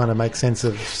if you're trying to make sense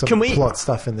of some plot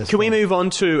stuff in this. Can we move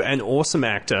on to an awesome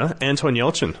actor, Anton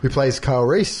Yelchin, who plays Kyle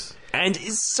Reese? And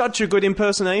is such a good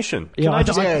impersonation. I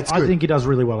think he does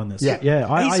really well in this.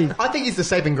 I think he's the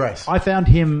saving grace. I found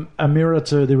him a mirror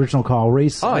to the original Kyle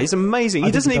Reese. Oh, he's amazing.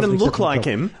 He doesn't even look like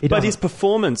him, but his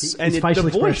performance and his facial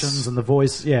expressions and the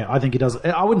voice, I think he does.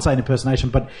 I wouldn't say an impersonation,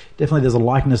 but definitely there's a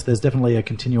likeness, there's definitely a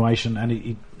continuation, and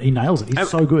he nails it. He's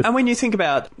so good. And when you think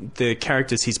about the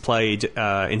characters he's played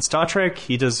in Star Trek,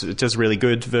 he does a really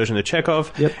good version of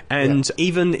Chekhov. Yep. And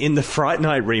even in the Fright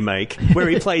Night remake, where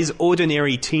he plays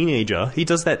ordinary teenager, he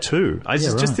does that too.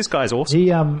 Just this guy's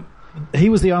awesome. He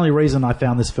was the only reason I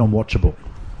found this film watchable.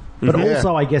 But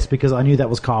also, I guess, because I knew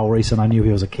that was Kyle Reese and I knew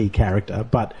he was a key character.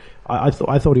 But I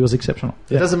thought he was exceptional.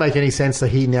 It doesn't make any sense that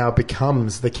he now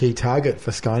becomes the key target for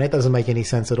Skynet. It doesn't make any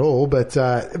sense at all. But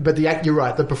you're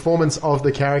right. The performance of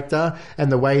the character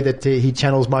and the way that he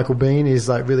channels Michael Biehn is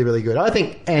like really, really good. I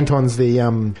think Anton's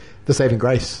the saving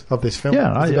grace of this film.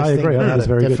 Yeah, I agree. I think it's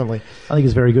very good. I think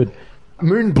it's very good.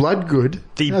 Moon Bloodgood.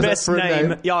 The best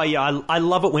name. I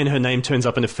love it when her name turns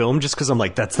up in a film just because I'm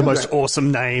like, that's the most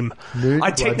awesome name.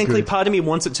 Technically, part of me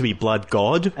wants it to be Blood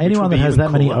God. Anyone that has that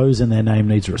many O's in their name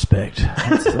needs respect.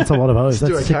 That's a lot of O's.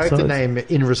 Let's do a character name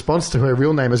in response to her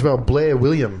real name as well, Blair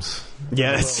Williams.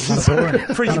 Yes,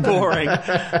 pretty boring.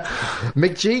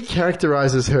 McGee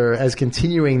characterizes her as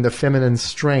continuing the feminine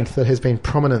strength that has been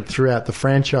prominent throughout the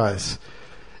franchise.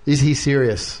 Is he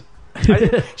serious?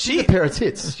 She's a pair of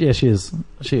tits. Yeah, she is.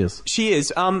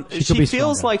 She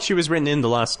feels like she was written in the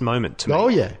last moment to me. Oh,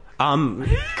 yeah.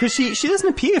 Because she doesn't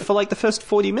appear for like the first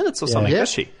 40 minutes or something, does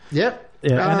she? Yep.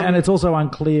 Yeah, and it's also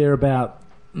unclear about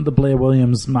the Blair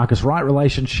Williams-Marcus Wright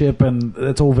relationship, and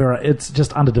it's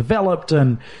just underdeveloped,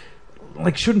 and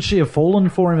like, shouldn't she have fallen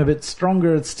for him a bit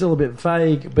stronger? It's still a bit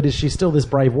vague, but is she still this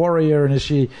brave warrior, and is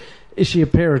she a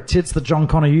pair of tits that John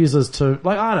Connor uses to,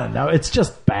 like, I don't know, it's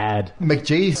just bad.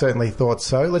 McGee certainly thought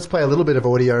so. Let's play a little bit of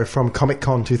audio from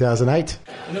Comic-Con 2008.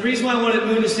 And the reason why I wanted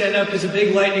Moon to stand up is a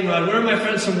big lightning rod. Where are my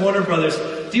friends from Warner Brothers?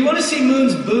 Do you want to see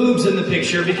Moon's boobs in the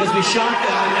picture? Because we shot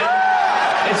them,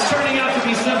 and it's turning out to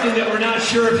be something that we're not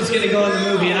sure if it's going to go in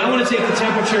the movie, and I want to take the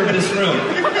temperature of this room.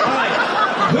 All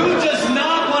right, who does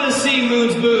not want to see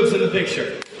Moon's boobs in the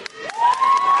picture?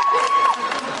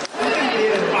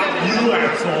 You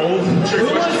asshole. Who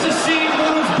wants to see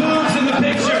Moon's boobs in the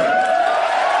picture?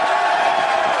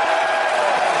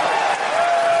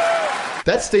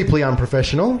 That's deeply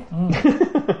unprofessional.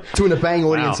 To an obeying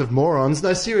audience of morons.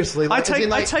 No, seriously. I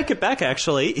take it back,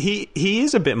 actually. He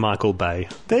is a bit Michael Bay.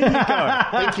 There you go.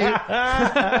 Thank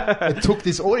you. It took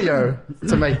this audio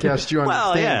to make Stu understand.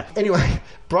 Well, yeah. Anyway,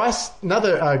 Bryce,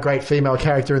 another great female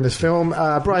character in this film.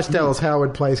 Bryce Dallas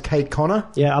Howard plays Kate Connor.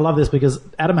 Yeah, I love this because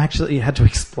Adam actually had to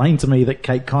explain to me that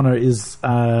Kate Connor is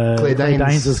Claire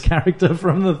Danes' character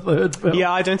from the third film.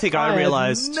 Yeah, I don't think I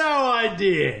realised. No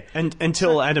idea.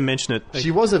 Until Adam mentioned it.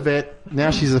 She was a vet.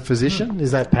 Now she's a physician.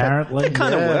 Is that apparently? That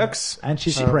kind of works. And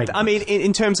she's pregnant. I mean,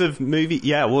 in terms of movie,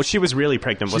 yeah. Well, she was really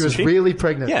pregnant, wasn't she? She was really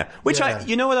pregnant. Yeah. Which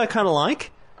you know what I kind of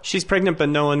like? She's pregnant, but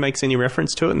no one makes any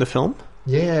reference to it in the film.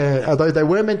 Yeah, although they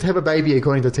were meant to have a baby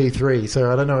according to T3,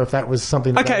 so I don't know if that was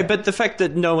something... Okay, but the fact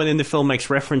that no one in the film makes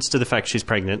reference to the fact she's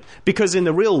pregnant, because in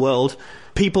the real world,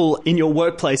 people in your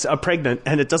workplace are pregnant,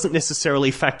 and it doesn't necessarily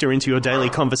factor into your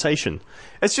daily conversation.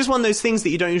 It's just one of those things that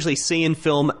you don't usually see in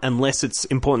film unless it's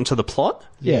important to the plot.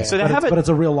 Yeah, so but it's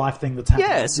a real-life thing that's happening.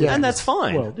 Yes, and that's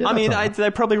fine. Well, yeah, I mean, they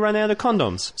probably run out of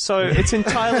condoms, so it's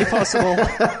entirely possible...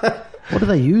 What do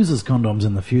they use as condoms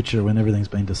in the future when everything's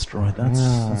been destroyed? That's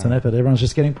an effort. Everyone's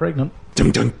just getting pregnant.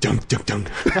 Dung, dung, dung, dung, dung.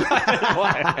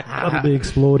 That'll be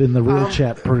explored in the Real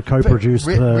Chat co-produced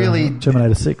really,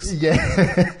 Terminator 6.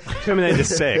 Yeah. Terminator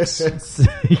 6.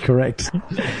 Correct.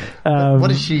 What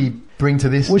does she bring to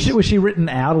this? Was she written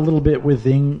out a little bit with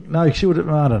Thing? No, she would have...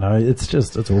 I don't know. It's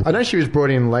awful. I know she was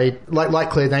brought in late, like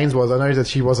Claire Danes was. I know that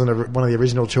she wasn't one of the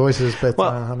original choices, but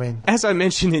I mean... As I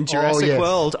mentioned in Jurassic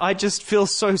World, I just feel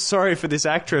so sorry for this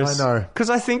actress. I know. Because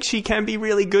I think she can be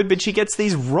really good, but she gets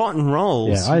these rotten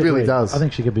roles. Yeah, she really does. I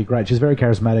think she could be great. She's very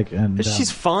charismatic. And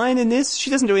she's fine in this. She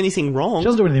doesn't do anything wrong. She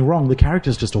doesn't do anything wrong. The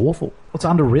character's just awful. It's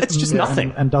underwritten. It's just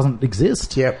nothing. And doesn't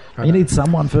exist. Yep. You need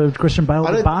someone for Christian Bale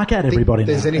to bark at everybody now.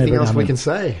 There's anything else we can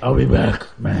say. I'll be back,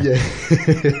 man.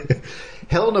 Yeah.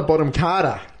 Helena Bonham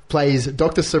Carter plays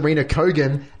Dr. Serena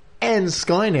Kogan and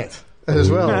Skynet as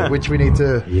well, which we need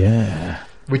to... Yeah.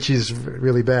 Which is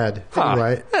really bad.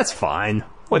 Anyway. That's fine.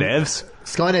 Whatevs.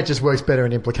 Skynet just works better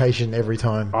in implication every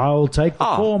time. I'll take the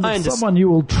form of someone you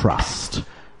will trust.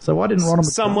 So why didn't Ronald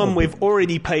someone we've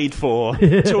already paid for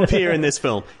to appear in this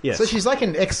film. Yes. So she's like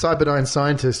an ex-Cyberdyne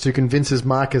scientist who convinces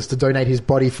Marcus to donate his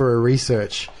body for her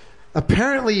research.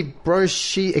 Apparently, Brose,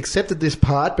 she accepted this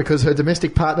part because her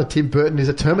domestic partner, Tim Burton, is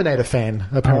a Terminator fan,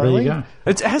 apparently. There you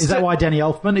go. Is that why Danny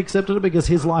Elfman accepted it? Because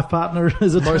his life partner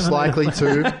is a Terminator? Most likely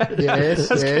to.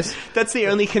 Yes. That's the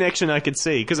only connection I could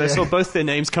see, because I saw both their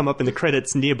names come up in the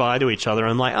credits nearby to each other.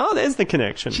 I'm like, oh, there's the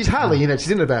connection. She's hardly in it.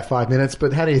 She's in it about 5 minutes,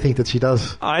 but how do you think that she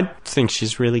does? I think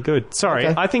she's really good. Sorry,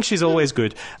 I think she's always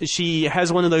good. She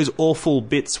has one of those awful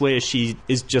bits where she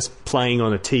is just playing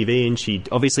on a TV, and she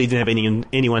obviously didn't have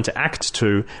anyone to act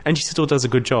to, and she still does a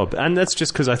good job, and that's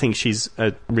just because I think she's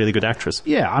a really good actress.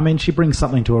 Yeah, I mean, she brings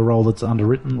something to a role that's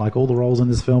underwritten, like all the roles in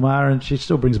this film are, and she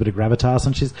still brings a bit of gravitas,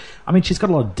 and she's got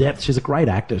a lot of depth. She's a great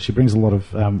actor. She brings a lot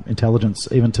of intelligence,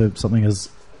 even to something as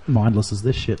mindless as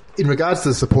this shit. In regards to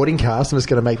the supporting cast, I'm just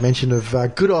going to make mention of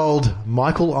good old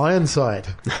Michael Ironside,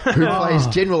 who plays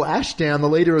General Ashdown, the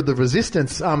leader of the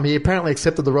Resistance. He apparently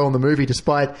accepted the role in the movie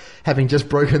despite having just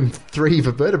broken 3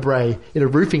 vertebrae in a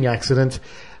roofing accident.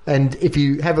 And if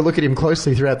you have a look at him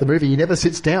closely throughout the movie, he never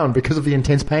sits down because of the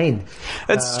intense pain.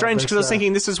 It's strange because I was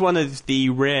thinking this is one of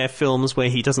the rare films where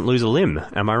he doesn't lose a limb.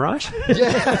 Am I right?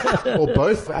 Yeah. Or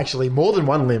both, actually. More than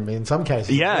one limb in some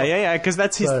cases. Yeah, because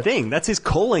that's his thing. That's his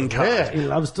calling card. Yeah. He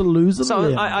loves to lose a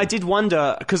limb. So I did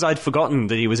wonder, because I'd forgotten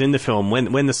that he was in the film,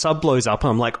 when the sub blows up,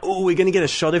 I'm like, oh, we're going to get a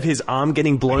shot of his arm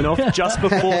getting blown off just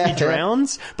before he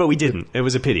drowns? But we didn't. It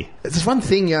was a pity. There's one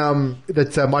thing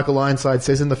that Michael Ironside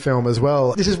says in the film as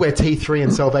well. This is where T3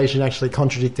 and Salvation actually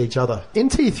contradict each other. In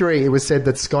T3, it was said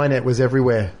that Skynet was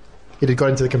everywhere. It had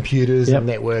got into the computers and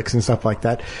networks and stuff like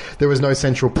that. There was no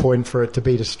central point for it to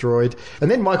be destroyed.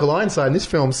 And then Michael Ironside in this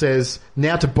film says,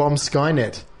 now to bomb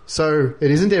Skynet. So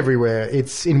it isn't everywhere.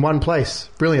 It's in one place.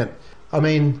 Brilliant. I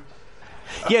mean...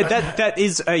 Yeah, that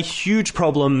is a huge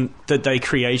problem that they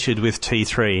created with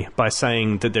T3 by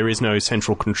saying that there is no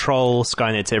central control,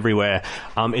 Skynet's everywhere.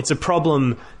 It's a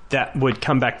problem that would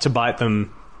come back to bite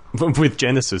them with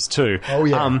Genesis too. Oh,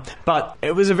 yeah. But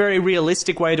it was a very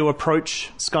realistic way to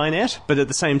approach Skynet, but at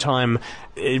the same time,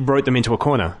 it wrote them into a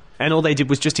corner. And all they did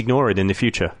was just ignore it in the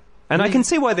future. And I can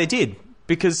see why they did.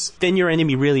 Because then your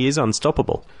enemy really is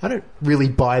unstoppable. I don't really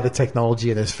buy the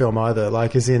technology in this film either.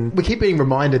 Like, as in, we keep being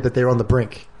reminded that they're on the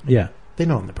brink. Yeah. They're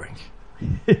not on the brink.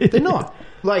 They're not.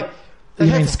 Like, they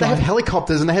have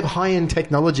helicopters and they have high-end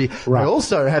technology. Right. They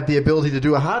also have the ability to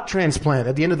do a heart transplant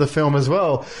at the end of the film as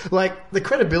well. Like, the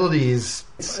credibility is...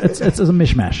 It's a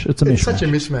mishmash. It's such a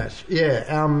mishmash.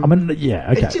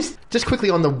 Yeah. Okay. Just quickly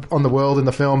on the world in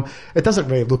the film, it doesn't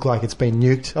really look like it's been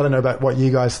nuked. I don't know about what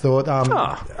you guys thought. I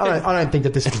don't think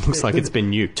that this looks like it's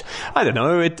been nuked. I don't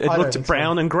know. It looked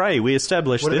brown and grey. We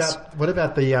established this. What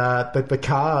about the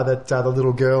car that the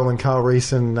little girl and Carl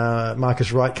Reese and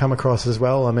Marcus Wright come across as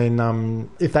well? I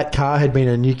mean, if that car had been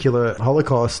a nuclear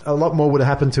holocaust, a lot more would have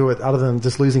happened to it other than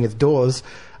just losing its doors.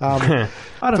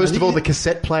 First of all, the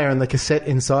cassette player and the cassette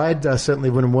inside certainly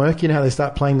wouldn't work. You know how they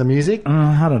start playing the music?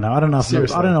 I don't know. I don't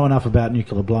know enough about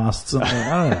nuclear blasts.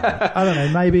 I don't know.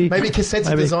 Maybe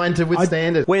cassettes are designed to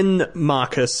withstand it. When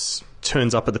Marcus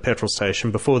turns up at the petrol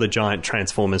station, before the giant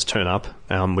Transformers turn up,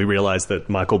 we realise that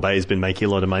Michael Bay's been making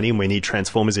a lot of money and we need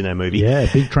Transformers in our movie. Yeah,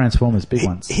 big Transformers, big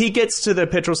ones. He gets to the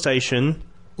petrol station,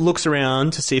 looks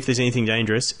around to see if there's anything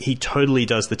dangerous. He totally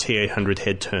does the T-800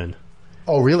 head turn.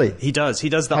 Oh, really? He does. He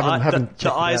does the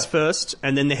eyes first,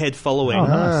 and then the head following. Oh,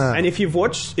 nice. And if you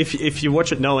watch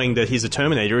it knowing that he's a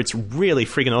Terminator, it's really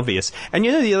friggin' obvious. And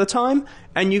you know the other time,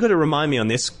 and you got to remind me on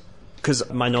this because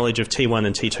my knowledge of T1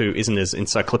 and T2 isn't as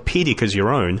encyclopedic as your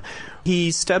own. He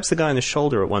stabs the guy in the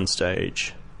shoulder at one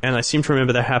stage. And I seem to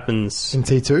remember that happens in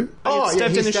T2. Oh, yeah,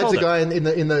 he stabs the guy in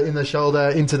the shoulder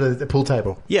into the pool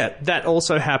table. Yeah, that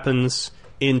also happens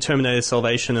in Terminator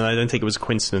Salvation, and I don't think it was a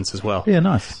coincidence as well. Yeah,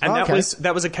 nice. And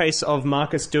that was a case of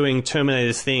Marcus doing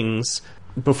Terminator's things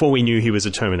before we knew he was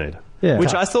a Terminator. Yeah,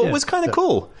 which I thought was kind of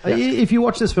cool. If you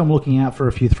watch this film looking out for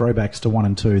a few throwbacks to 1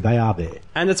 and 2, they are there.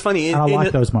 And it's funny, I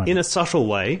like those moments. In a subtle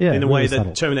way, in a way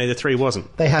that Terminator 3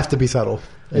 wasn't. They have to be subtle.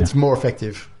 It's more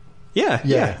effective.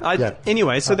 Yeah.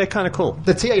 Anyway, so they're kind of cool.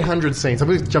 The T-800 scenes, I'm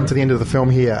going to jump to the end of the film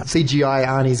here. CGI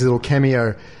Arnie's little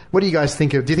cameo. What do you guys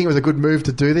think of? Do you think it was a good move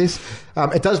to do this?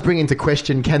 It does bring into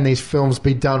question, can these films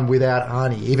be done without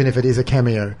Arnie, even if it is a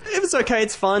cameo? It was okay,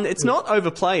 it's fun. It's not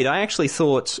overplayed. I actually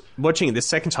thought, watching it this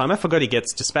second time, I forgot he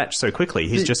gets dispatched so quickly.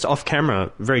 He's just off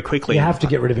camera very quickly. You have to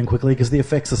get rid of him quickly because the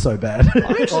effects are so bad.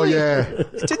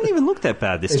 It didn't even look that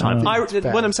bad this time.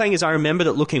 What I'm saying is I remembered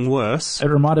it looking worse. It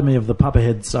reminded me of the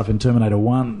Pupperhead stuff in Terminator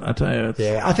 1. I tell you.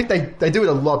 Yeah, I think they do it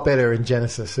a lot better in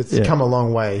Genesis. It's come a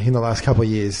long way in the last couple of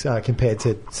years compared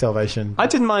to Salvation. I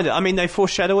didn't mind it. I mean, they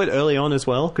foreshadow it early on as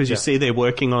well because you see they're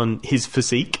working on his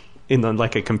physique in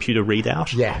like a computer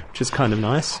readout. Yeah, which is kind of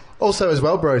nice. Also, as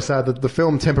well, Brose, the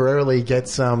film temporarily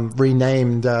gets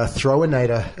renamed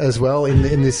Throwinator as well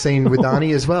in this scene with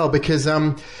Arnie as well because,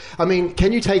 I mean,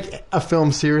 can you take a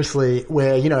film seriously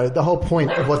where, you know, the whole point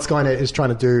of what Skynet is trying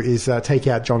to do is take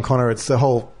out John Connor? It's the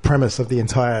whole premise of the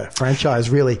entire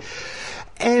franchise, really.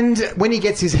 And when he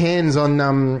gets his hands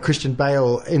on Christian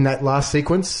Bale in that last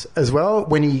sequence as well,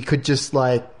 when he could just,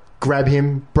 like, grab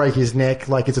him, break his neck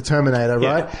like it's a Terminator,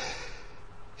 right?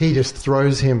 He just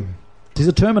throws him. He's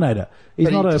a Terminator. He's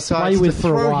not a play with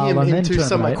for a while and then into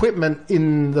some equipment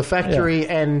in the factory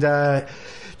and...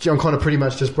 John Connor pretty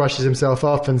much just brushes himself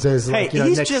off and says, like,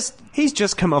 he's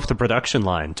just come off the production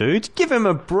line, dude. Give him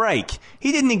a break.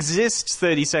 He didn't exist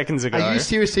 30 seconds ago. Are you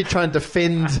seriously trying to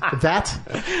defend that?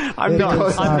 I'm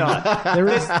not.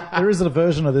 There is a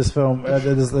version of this film,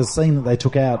 there's a scene that they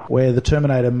took out where the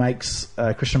Terminator makes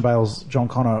Christian Bale's John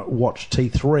Connor watch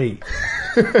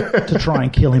T3 to try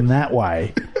and kill him that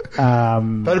way.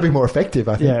 That'd be more effective,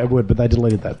 I think. Yeah, it would, but they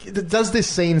deleted that. Does this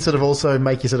scene sort of also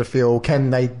make you sort of feel,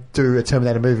 can they do a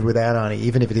Terminator movie without Arnie,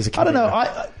 even if it is a cameo? I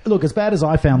don't know. Look, as bad as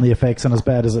I found the effects and as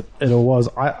bad as it all was,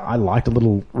 I liked a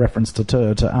little reference to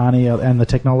Arnie and the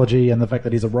technology and the fact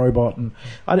that he's a robot, and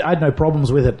I had no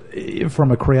problems with it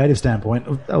from a creative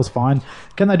standpoint. That was fine.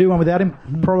 Can they do one without him?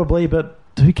 Probably, but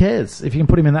who cares? If you can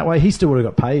put him in that way, he still would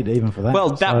have got paid even for that.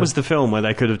 Well, that was the film where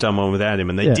they could have done one without him,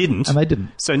 and they didn't. And they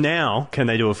didn't. So now, can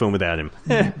they do a film without him?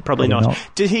 Probably not.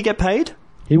 Did he get paid?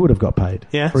 He would have got paid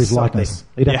for his likeness.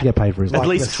 He'd have to get paid for his likeness.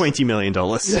 At least $20 million.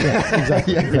 Yeah,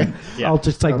 exactly. Yeah. I'll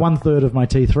just take 1/3 of my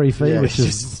T3 fee, which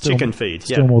is still, chicken feed.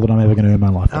 Still more than I'm ever going to earn in my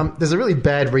life. There's a really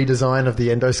bad redesign of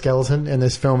the endoskeleton in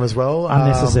this film as well.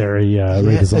 Unnecessary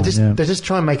redesign. They just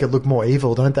try and make it look more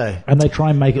evil, don't they? And they try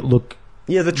and make it look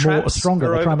the traps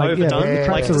stronger. They try and make the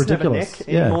traps are ridiculous.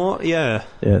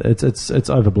 It's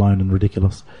overblown and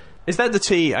ridiculous. Is that the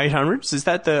T800s? Is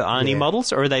that the Arnie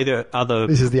models, or are they the other?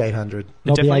 This is the 800.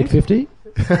 Not the 850?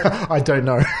 I don't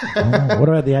know. What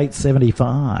about the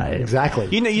 875? Exactly.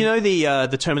 You know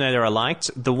the Terminator I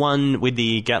liked, the one with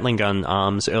the Gatling gun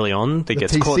arms early on that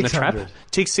gets caught in the trap.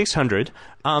 T600.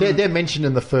 They're mentioned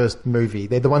in the first movie.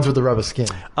 They're the ones with the rubber skin.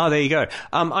 Oh, there you go.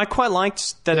 I quite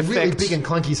liked that effect. They're really big and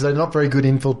clunky, so they're not very good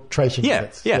infiltration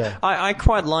units. Yeah. I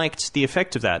quite liked the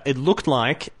effect of that. It looked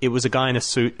like it was a guy in a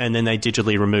suit, and then they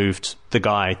digitally removed the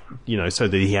guy, so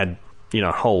that he had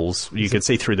holes. You could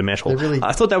see through the metal.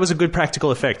 I thought that was a good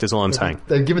practical effect, is all I'm saying.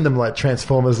 They've given them like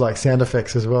Transformers like sound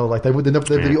effects as well. Like they're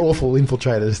the awful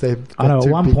infiltrators. I know at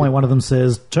one point one of them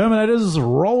says, "Terminators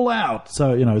roll out."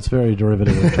 So, it's very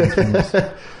derivative of Transformers.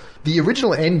 The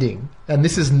original ending, and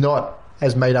this is not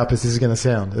as made up as this is going to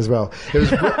sound as well.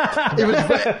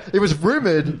 It was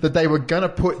rumored that they were going to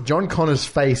put John Connor's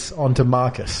face onto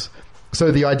Marcus. So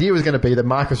the idea was going to be that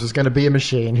Marcus was going to be a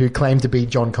machine who claimed to be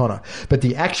John Connor. But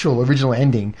the actual original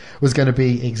ending was going to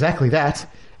be exactly that.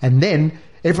 And then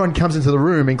everyone comes into the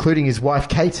room, including his wife,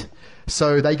 Kate.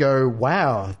 So they go,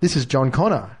 wow, this is John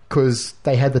Connor. Because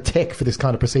they had the tech for this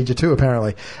kind of procedure too,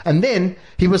 apparently. And then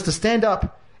he was to stand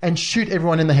up and shoot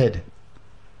everyone in the head.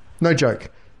 No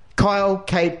joke. Kyle,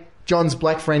 Kate, John's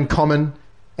black friend, Common...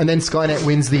 And then Skynet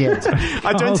wins the end.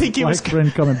 I don't think he was...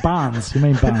 Barnes. You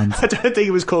mean Barnes? I don't think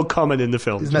he was called Common in the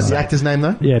film. Isn't that the actor's name,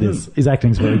 though? Yeah, it is. His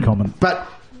acting's very common. But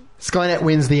Skynet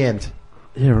wins the end.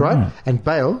 Yeah, right. And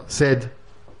Bale said,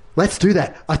 let's do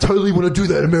that. I totally want to do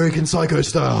that American Psycho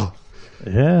style.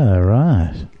 Yeah,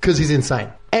 right. Because he's insane.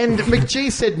 And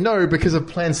McGee said no because of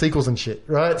planned sequels and shit,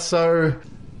 right? So...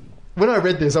 when I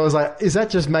read this, I was like, is that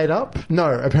just made up?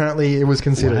 No, apparently it was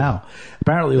considered. Wow.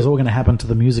 Apparently it was all going to happen to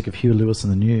the music of Huey Lewis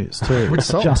and the News, too. Which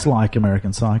song? Just like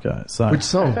American Psycho. So. Which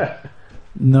song?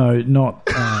 No, not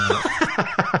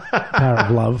Power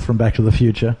of Love from Back to the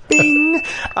Future. Bing!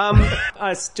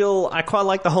 I quite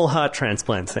like the whole heart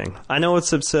transplant thing. I know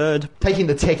it's absurd. Taking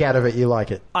the tech out of it, you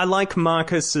like it? I like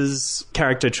Marcus's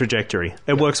character trajectory.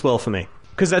 It works well for me.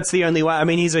 Because that's the only way. I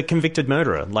mean, he's a convicted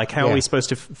murderer. Like, how are we supposed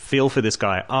to feel for this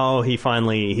guy? Oh, he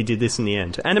did this in the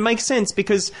end. And it makes sense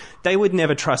because they would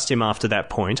never trust him after that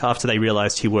point, after they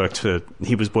realized he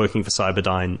was working for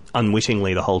Cyberdyne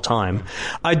unwittingly the whole time.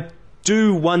 I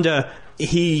do wonder,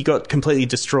 he got completely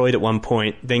destroyed at one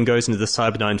point, then goes into the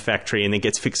Cyberdyne factory and then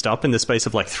gets fixed up in the space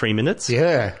of like 3 minutes.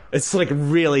 Yeah. It's like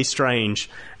really strange.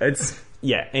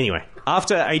 Anyway.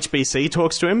 After HBC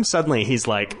talks to him, suddenly he's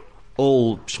like...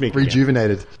 all schmick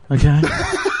rejuvenated. Okay.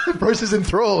 Brose is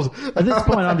enthralled. At this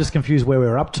point, I'm just confused where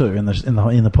we're up to in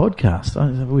the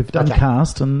podcast. We've done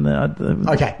cast, and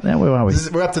okay. Now where are we?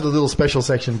 We're up to the little special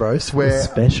section, Brose. Where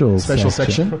special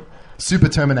section. Super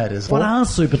Terminators. What are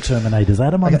Super Terminators,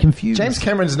 Adam? I'm confused. James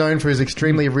Cameron's known for his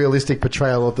extremely realistic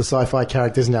portrayal of the sci-fi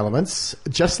characters and elements.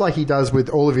 Just like he does with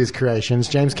all of his creations,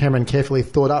 James Cameron carefully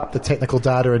thought up the technical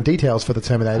data and details for the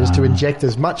Terminators to inject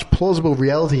as much plausible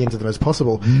reality into them as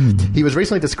possible. He was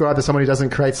recently described as someone who doesn't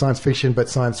create science fiction but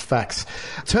science facts.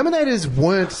 Terminators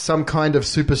weren't some kind of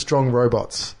super strong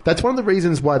robots. That's one of the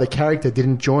reasons why the character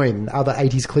didn't join other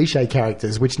 80s cliche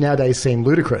characters, which nowadays seem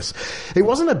ludicrous. It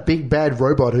wasn't a big bad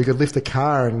robot who could lift a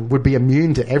car and would be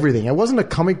immune to everything. It wasn't a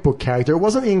comic book character. It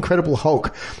wasn't the Incredible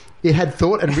Hulk. It had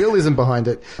thought and realism behind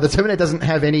it. The Terminator doesn't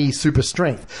have any super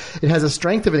strength. It has a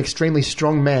strength of an extremely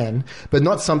strong man, but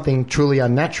not something truly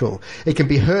unnatural. It can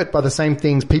be hurt by the same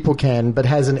things people can, but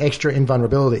has an extra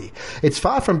invulnerability. It's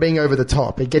far from being over the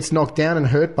top. It gets knocked down and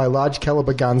hurt by large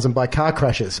caliber guns and by car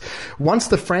crashes. Once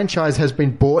the franchise has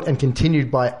been bought and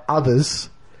continued by others,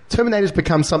 Terminator's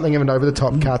become something of an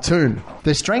over-the-top cartoon.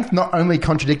 Their strength not only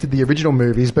contradicted the original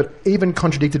movies, but even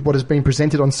contradicted what has been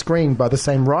presented on screen by the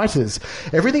same writers.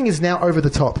 Everything is now over the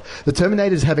top. The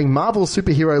Terminator's having Marvel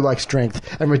superhero-like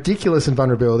strength and ridiculous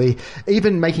invulnerability,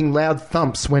 even making loud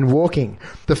thumps when walking.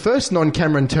 The first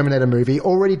non-Cameron Terminator movie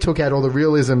already took out all the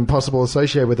realism possible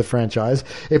associated with the franchise.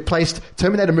 It placed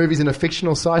Terminator movies in a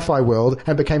fictional sci-fi world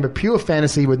and became a pure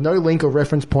fantasy with no link or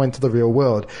reference point to the real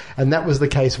world. And that was the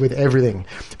case with everything.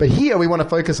 But here we want to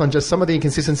focus on just some of the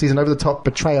inconsistencies and over-the-top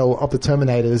portrayal of the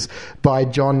Terminators by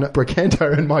John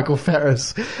Brocanto and Michael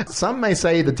Farris. Some may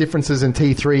say the differences in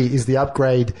T3 is the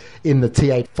upgrade in the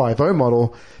T850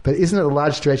 model, but isn't it a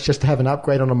large stretch just to have an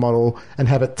upgrade on a model and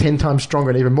have it 10 times stronger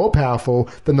and even more powerful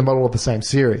than the model of the same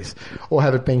series? Or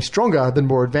have it being stronger than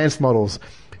more advanced models?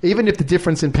 Even if the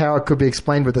difference in power could be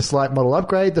explained with a slight model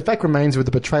upgrade, the fact remains with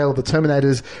the portrayal of the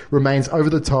Terminators remains over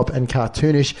the top and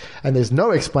cartoonish, and there's no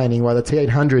explaining why the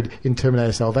T800 in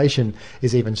Terminator Salvation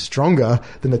is even stronger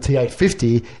than the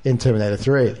T850 in Terminator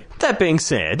 3. That being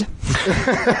said,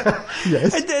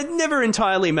 Yes. it never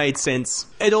entirely made sense.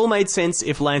 It all made sense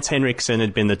if Lance Henriksen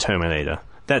had been the Terminator.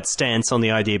 That stance on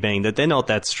the idea being that they're not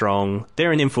that strong,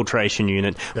 they're an infiltration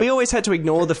unit. Yep. We always had to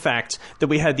ignore the fact that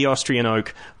we had the Austrian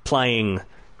Oak playing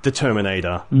the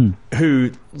Terminator, who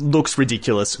looks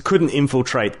ridiculous, couldn't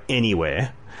infiltrate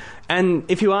anywhere. And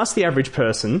if you ask the average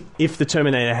person if the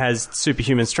Terminator has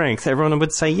superhuman strength, everyone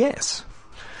would say yes.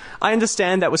 I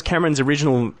understand that was Cameron's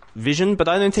original vision, but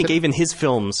I don't think even his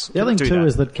films The other thing, too,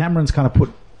 is that Cameron's kind of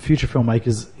put future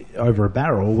filmmakers over a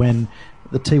barrel when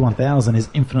the T1000 is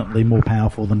infinitely more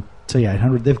powerful than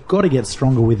T800. They've got to get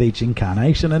stronger with each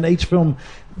incarnation, and each film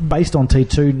based on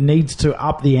T2 needs to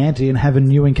up the ante and have a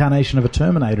new incarnation of a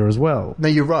Terminator as well. No,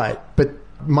 you're right, but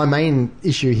my main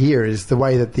issue here is the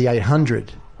way that the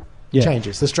 800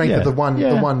 changes, the strength of the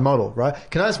one model, right?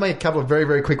 Can I just make a couple of very,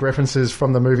 very quick references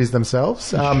from the movies themselves?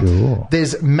 Sure.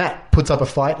 There's Matt puts up a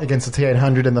fight against the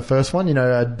T800 in the first one. You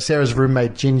know, Sarah's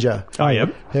roommate Ginger. Oh,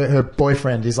 yep. Her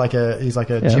boyfriend is like a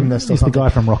gymnast. He's the guy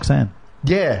from Roxanne.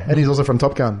 Yeah, and he's also from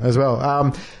Top Gun as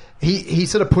well. He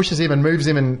sort of pushes him and moves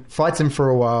him and fights him for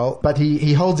a while, but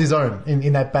he holds his own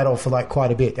in that battle for like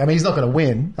quite a bit. I mean, he's not going to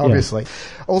win, obviously. Yeah.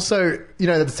 Also, you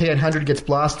know, that the T-800 gets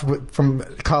blasted from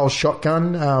Kyle's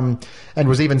shotgun and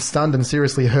was even stunned and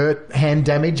seriously hurt, hand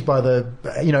damage by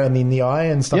and in the eye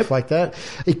and stuff like that.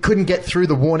 It couldn't get through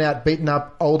the worn-out,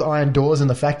 beaten-up old iron doors in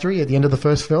the factory at the end of the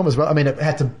first film as well. I mean, it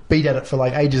had to beat at it for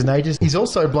like ages and ages. He's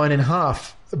also blown in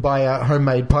half by a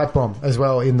homemade pipe bomb as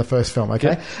well in the first film, okay?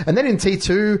 Yep. And then in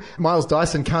T2, Miles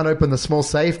Dyson can't open the small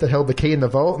safe that held the key in the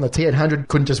vault, and the T-800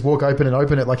 couldn't just walk open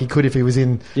it like he could if he was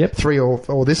in 3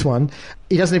 or this one.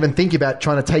 He doesn't even think about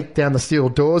trying to take down the steel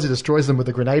doors. He destroys them with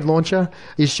a grenade launcher.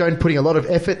 He's shown putting a lot of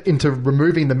effort into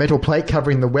removing the metal plate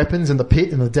covering the weapons in the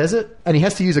pit in the desert, and he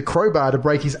has to use a crowbar to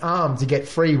break his arm to get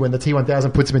free when the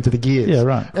T-1000 puts him into the gears. Yeah,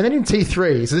 right. And then in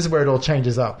T3, so this is where it all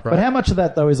changes up, right? But how much of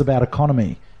that, though, is about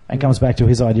economy? And comes back to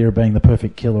his idea of being the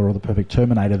perfect killer or the perfect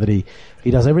Terminator, that he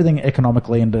does everything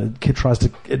economically and tries to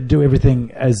do everything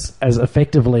as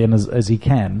effectively and as he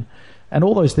can. And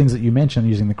all those things that you mentioned,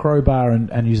 using the crowbar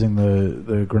and using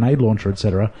the grenade launcher,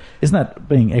 etc., isn't that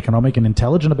being economic and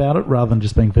intelligent about it rather than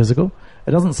just being physical?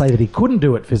 It doesn't say that he couldn't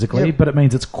do it physically, but it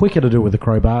means it's quicker to do it with the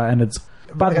crowbar.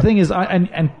 But the thing is,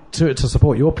 to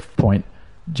support your point,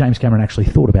 James Cameron actually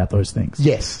thought about those things.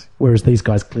 Yes. Whereas these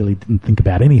guys clearly didn't think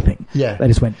about anything. Yeah. They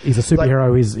just went, he's a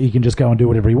superhero, he can just go and do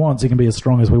whatever he wants, he can be as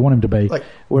strong as we want him to be.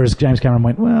 Whereas James Cameron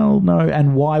went, well, no,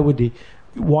 and why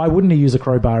wouldn't he use a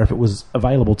crowbar if it was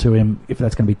available to him, if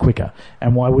that's going to be quicker?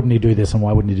 And why wouldn't he do this and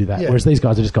why wouldn't he do that? Yeah. Whereas these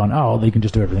guys are just going, he can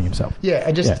just do everything himself. Yeah,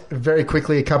 and just very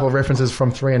quickly, a couple of references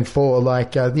from 3 and 4,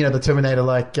 like, the Terminator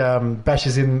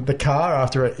bashes in the car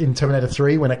in Terminator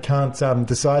 3 when it can't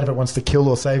decide if it wants to kill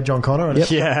or save John Connor. And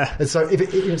and so if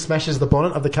it smashes the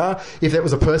bonnet of the car, if there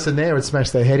was a person there, it would smash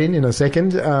their head in a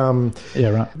second.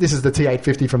 Right. This is the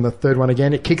T-850 from the third one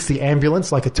again. It kicks the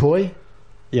ambulance like a toy.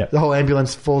 Yeah. The whole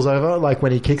ambulance falls over, like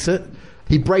when he kicks it.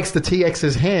 He breaks the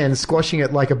T-X's hand, squashing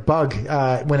it like a bug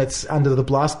when it's under the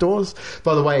blast doors.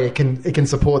 By the way, it can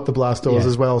support the blast doors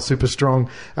as well, super strong.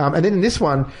 And then in this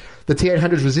one, the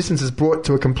T-800's resistance is brought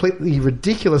to a completely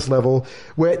ridiculous level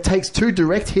where it takes 2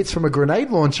 direct hits from a grenade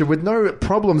launcher with no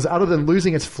problems other than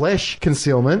losing its flesh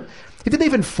concealment. He didn't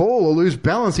even fall or lose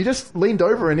balance. He just leaned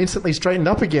over and instantly straightened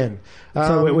up again.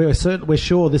 So we're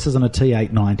sure this isn't a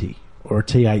T-890. Or a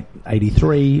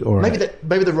T-883, or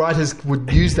maybe the writers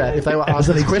would use that if they were asked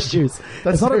any questions.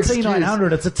 It's not a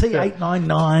T-900; it's a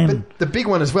T-899. But the big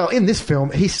one as well in this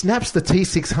film, he snaps the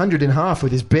T-600 in half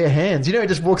with his bare hands. You know, he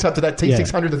just walks up to that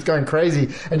T-600 that's going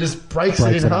crazy and just breaks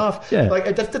it in half. Yeah.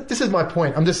 This is my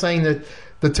point. I'm just saying that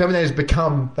the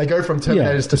Terminators they go from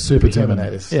Terminators to Super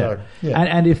Terminators. Yeah. So,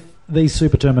 and if these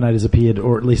Super Terminators appeared,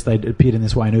 or at least they'd appeared in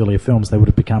this way in earlier films, they would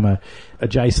have become a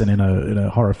Jason in a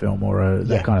horror film or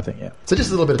that kind of thing. Yeah. So just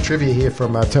a little bit of trivia here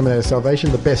from Terminator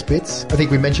Salvation, the best bits. I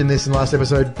think we mentioned this in the last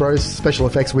episode. Brose special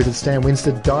effects wizard Stan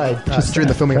Winstead died during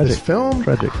the filming of this film.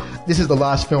 Tragic. This is the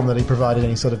last film that he provided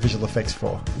any sort of visual effects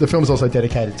for. The film is also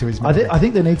dedicated to his memory. I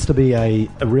think there needs to be a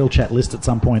real chat list at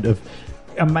some point of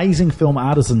amazing film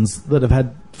artisans that have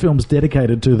had films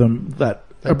dedicated to them that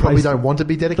They probably don't want to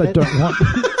be dedicated. They don't want.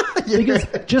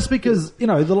 Because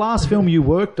the last film you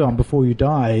worked on before you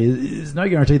die is no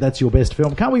guarantee that's your best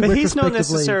film. Can't we? But he's not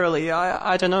necessarily.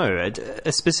 I don't know.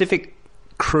 A specific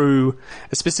crew,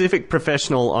 a specific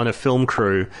professional on a film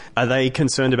crew. Are they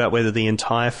concerned about whether the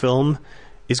entire film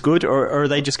is good, or are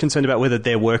they just concerned about whether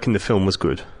their work in the film was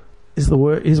good? Is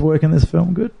his work in this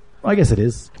film good? I guess it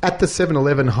is. At the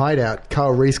 7-Eleven hideout,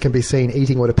 Kyle Reese can be seen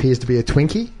eating what appears to be a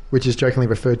Twinkie, which is jokingly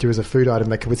referred to as a food item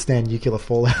that can withstand nuclear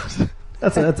fallout.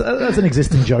 That's an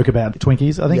existing joke about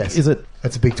Twinkies, I think. Yes. Is it?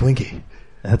 That's a big Twinkie.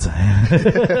 But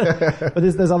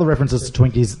there's other references to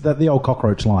Twinkies. The old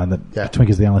cockroach line that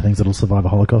Twinkies are the only things that'll survive a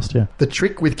Holocaust. Yeah. The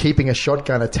trick with keeping a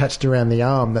shotgun attached around the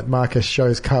arm that Marcus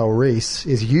shows Kyle Reese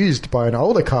is used by an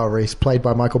older Kyle Reese, played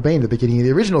by Michael Biehn at the beginning of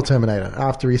the original Terminator.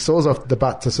 After he saws off the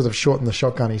butt to sort of shorten the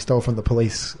shotgun he stole from the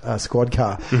police squad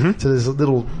car. Mm-hmm. So there's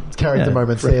little character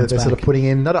moments there that they're sort of putting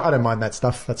in. I don't mind that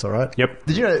stuff. That's all right. Yep.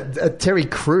 Did you know Terry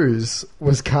Crews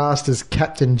was cast as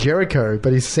Captain Jericho,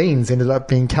 but his scenes ended up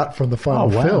being cut from the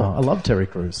final film. I love Terry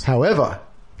Crews. However,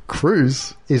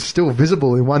 Crews is still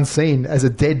visible in one scene as a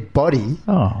dead body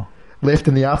left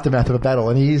in the aftermath of a battle,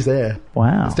 and he is there.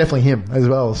 Wow. It's definitely him as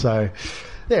well. So,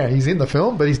 yeah, he's in the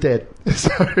film, but he's dead. So,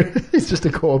 he's just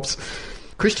a corpse.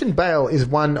 Christian Bale is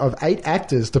one of 8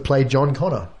 actors to play John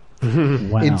Connor.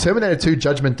 Wow. In Terminator 2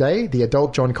 Judgment Day, the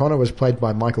adult John Connor was played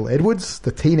by Michael Edwards,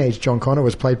 the teenage John Connor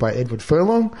was played by Edward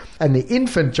Furlong, and the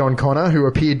infant John Connor, who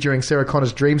appeared during Sarah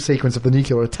Connor's dream sequence of the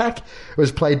nuclear attack,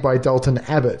 was played by Dalton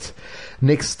Abbott.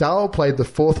 Nick Stahl played the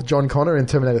 4th John Connor in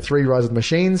Terminator 3 Rise of the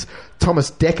Machines. Thomas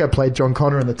Dekker played John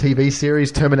Connor in the TV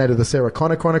series Terminator The Sarah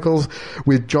Connor Chronicles,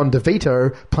 with John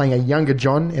DeVito playing a younger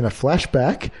John in a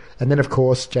flashback. And then, of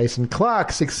course, Jason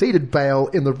Clarke succeeded Bale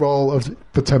in the role of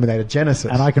the Terminator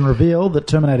Genesis. And I can reveal that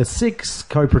Terminator 6,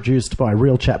 co-produced by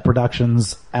Real Chat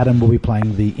Productions, Adam will be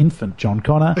playing the infant John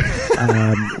Connor,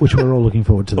 which we're all looking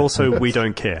forward to. Also, we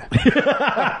don't care.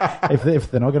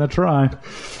 if they're not going to try.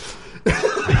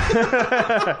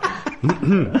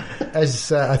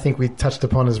 As I think we touched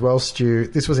upon as well, Stu,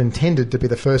 this was intended to be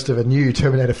the first of a new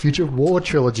Terminator Future War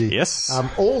trilogy. Yes.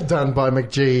 All done by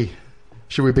McG.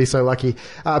 Should we be so lucky?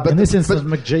 But in this instance,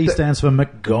 McG stands for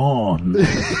McGone.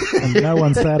 And no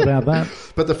one's sad about that.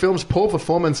 But the film's poor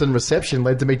performance and reception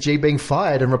led to McG being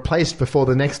fired and replaced before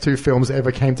the next 2 films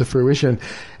ever came to fruition.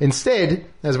 Instead,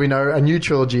 as we know, a new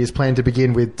trilogy is planned to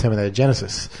begin with Terminator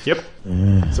Genesis. Yep.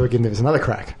 So we give this another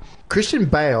crack. Christian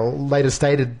Bale later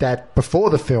stated that before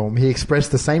the film, he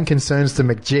expressed the same concerns to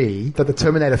McG that the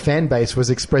Terminator fan base was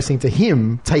expressing to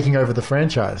him taking over the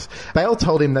franchise. Bale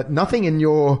told him that nothing in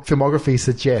your filmography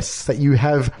suggests that you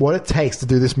have what it takes to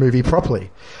do this movie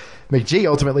properly. McG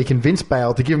ultimately convinced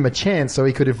Bale to give him a chance so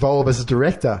he could evolve as a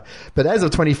director, but as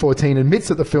of 2014 admits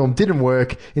that the film didn't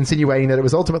work, insinuating that it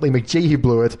was ultimately McG who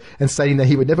blew it, and stating that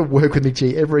he would never work with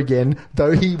McG ever again,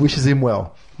 though he wishes him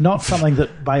well. Not something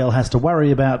that Bale has to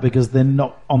worry about because they're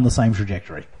not on the same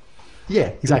trajectory.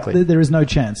 Yeah, exactly. There is no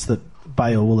chance that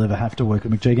Bale will ever have to work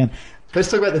with McG again. Let's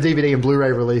talk about the DVD and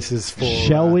Blu-ray releases for...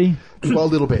 Shall we? Well, a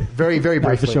little bit. Very, very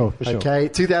briefly. For sure. Okay,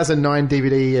 2009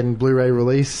 DVD and Blu-ray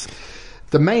release.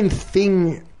 The main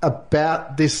thing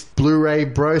about this Blu-ray,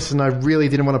 Brose, and I really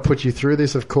didn't want to put you through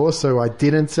this, of course, so I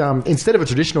didn't. Instead of a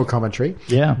traditional commentary,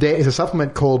 there is a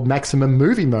supplement called Maximum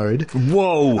Movie Mode.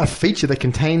 Whoa! A feature that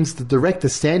contains the director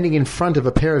standing in front of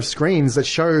a pair of screens that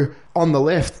show on the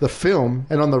left the film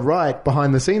and on the right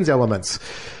behind-the-scenes elements.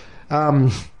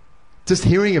 Just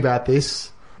hearing about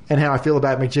this and how I feel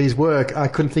about McG's work, I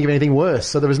couldn't think of anything worse.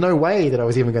 So there was no way that I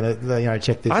was even going to,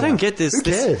 check this out. I don't get this. Who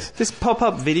cares? This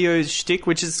pop-up video shtick,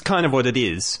 which is kind of what it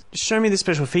is. Show me the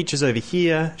special features over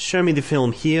here. Show me the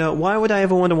film here. Why would I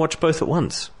ever want to watch both at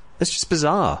once? That's just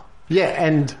bizarre. Yeah,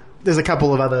 and there's a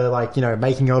couple of other,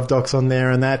 making of docs on there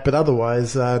and that, but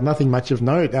otherwise, nothing much of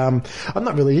note. I'm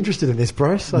not really interested in this,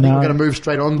 Bruce. I think we're going to move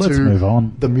straight on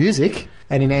to the music.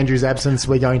 And in Andrew's absence,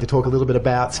 we're going to talk a little bit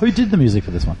about... Who did the music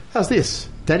for this one? How's this?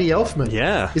 Danny Elfman.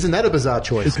 Yeah. Isn't that a bizarre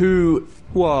choice? Who,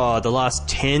 the last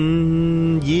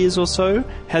 10 years or so,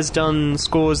 has done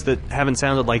scores that haven't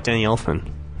sounded like Danny Elfman.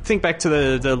 Think back to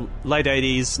the late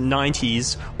 80s,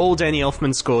 90s, all Danny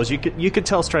Elfman scores. You could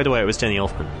tell straight away it was Danny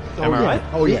Elfman. Am I right?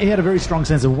 Oh, yeah. He had a very strong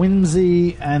sense of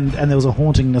whimsy, and there was a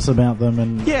hauntingness about them.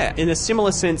 And yeah, in a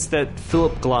similar sense that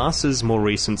Philip Glass's more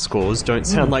recent scores don't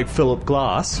sound like Philip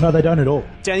Glass. No, they don't at all.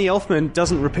 Danny Elfman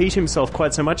doesn't repeat himself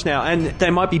quite so much now, and they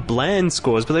might be bland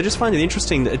scores, but I just find it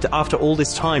interesting that after all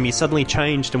this time, he suddenly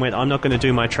changed and went, I'm not going to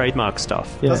do my trademark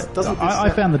stuff. Yeah.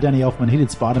 I found the Danny Elfman, he did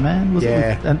Spider-Man,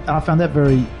 and I found that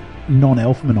very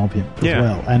non-Elfman of him as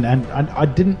well. And I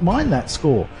didn't mind that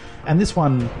score. And this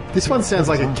one sounds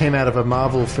like it came out of a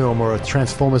Marvel film or a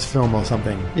Transformers film or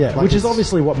something. Yeah, like which is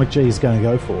obviously what McGee is going to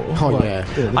go for. Oh, yeah.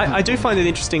 I do find it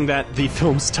interesting that the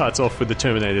film starts off with the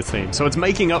Terminator theme. So it's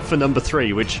making up for number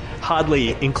 3, which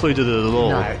hardly included it at all.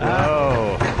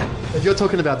 No. If you're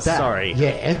talking about that... Sorry.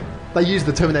 Yeah. They use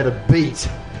the Terminator beat.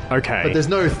 Okay. But there's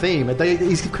no theme.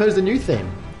 He's composed a new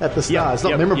theme at the start. It's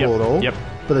not memorable at all. Yep.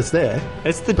 But it's there.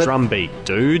 It's the drum beat,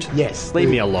 dude. Yes. Leave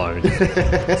me alone.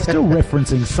 Still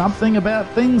referencing something about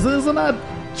things, isn't it?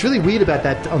 It's really weird about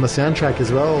that on the soundtrack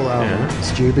as well,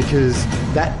 Stu, because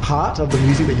that part of the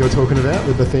music that you're talking about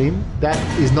with the theme, that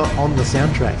is not on the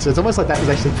soundtrack. So it's almost like that was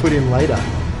actually put in later.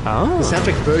 Oh. The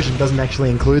soundtrack version doesn't actually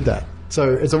include that.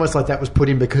 So it's almost like that was put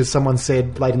in because someone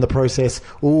said late in the process,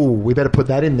 "Ooh, we better put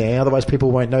that in there, otherwise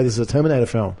people won't know this is a Terminator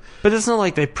film." But it's not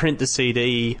like they print the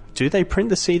CD. Do they print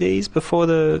the CDs before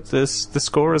the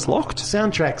score is locked?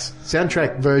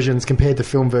 Soundtrack versions compared to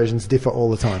film versions differ all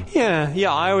the time. Yeah.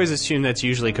 I always assume that's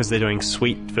usually because they're doing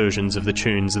sweet versions of the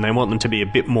tunes and they want them to be a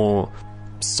bit more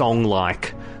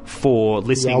song-like for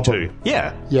listening to.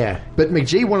 Yeah. But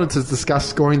McGee wanted to discuss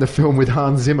scoring the film with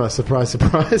Hans Zimmer, surprise,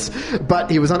 surprise, but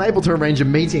he was unable to arrange a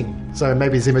meeting, so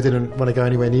maybe Zimmer didn't want to go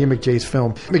anywhere near McGee's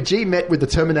film. McGee met with the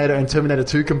Terminator and Terminator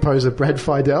 2 composer Brad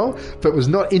Fiedel, but was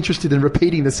not interested in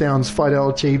repeating the sounds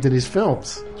Fiedel achieved in his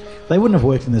films. They wouldn't have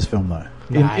worked in this film, though.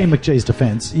 In McGee's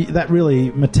defence, that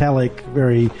really metallic,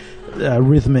 very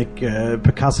rhythmic,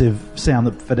 percussive sound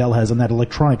that Fidel has and that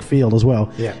electronic field as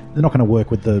well. Yeah. They're not going to work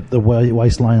with the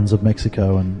wastelands of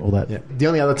Mexico and all that. Yeah. The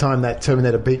only other time that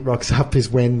Terminator beat rocks up is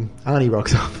when Arnie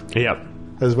rocks up. Yep.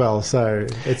 As well, so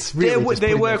it's really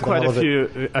there were quite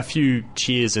a few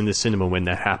cheers in the cinema when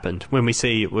that happened. When we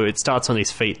see it starts on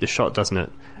his feet, the shot, doesn't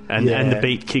it? And the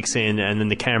beat kicks in, and then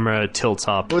the camera tilts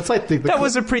up. Well, it's like that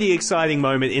was a pretty exciting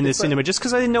moment in the cinema, just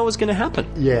because I didn't know it was going to happen.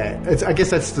 Yeah, I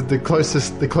guess that's the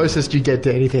closest you get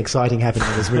to anything exciting happening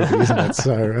in this movie, isn't it?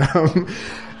 So,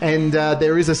 and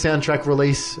there is a soundtrack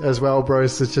release as well,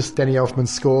 Brose. It's just Danny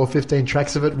Elfman's score, 15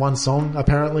 tracks of it, one song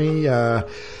apparently.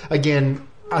 Again,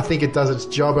 I think it does its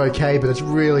job okay, but it's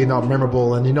really not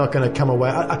memorable, and you're not going to come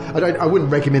away. I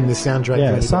wouldn't recommend this soundtrack.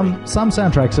 Yeah, some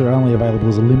soundtracks are only available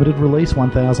as a limited release,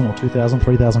 1,000 or 2,000,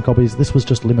 3,000 copies. This was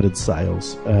just limited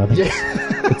sales. I think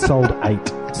it sold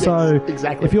 8. So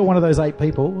exactly. If you're one of those 8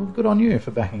 people, good on you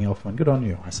for backing Elfman. Good on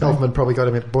you, I say. Elfman probably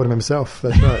bought him himself.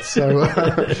 That's right. So,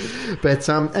 but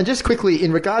and just quickly,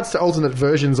 in regards to alternate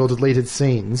versions or deleted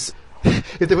scenes.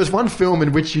 If there was one film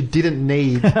in which you didn't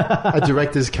need a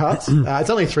director's cut,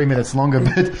 it's only 3 minutes longer,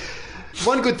 but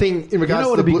one good thing in regards to...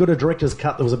 what would be good, a director's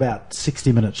cut that was about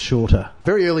 60 minutes shorter?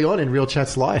 Very early on in Real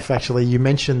Chat's life, actually, you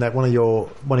mentioned that one of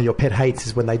your pet hates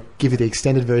is when they give you the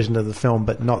extended version of the film,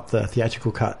 but not the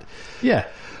theatrical cut. Yeah.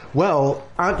 Well,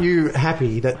 aren't you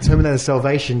happy that Terminator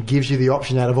Salvation gives you the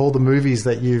option out of all the movies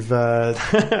that you've...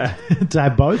 to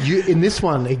have both? In this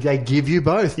one, they give you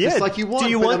both. Yeah. Just like you want. Do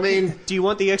you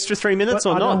want the extra 3 minutes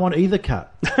or not? I don't want either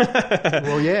cut.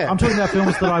 Well, yeah. I'm talking about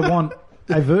films that I want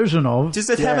a version of. Does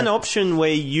it have an option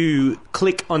where you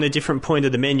click on a different point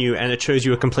of the menu and it shows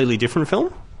you a completely different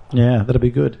film? Yeah, that'd be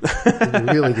good.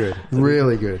 Really good.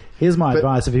 Really good. Here's my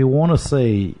advice. If you want to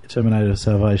see Terminator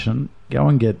Salvation, go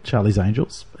and get Charlie's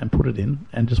Angels and put it in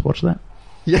and just watch that.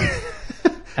 Yeah.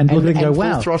 And look and go,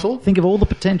 wow, throttle. Think of all the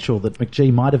potential that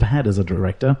McGee might have had as a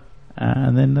director.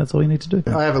 And then that's all you need to do.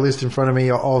 I have a list in front of me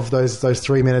of those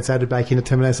 3 minutes added back into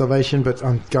Terminator Salvation, but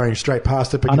I'm going straight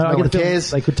past it because no one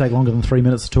cares. They could take longer than 3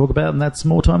 minutes to talk about, and that's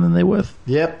more time than they're worth.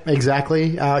 Yep,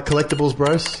 exactly. Collectibles,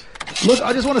 Brose. Look,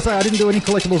 I just want to say I didn't do any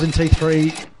collectibles in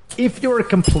T3. If you're a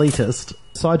completist,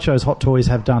 Sideshow's Hot Toys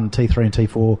have done T3 and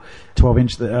T4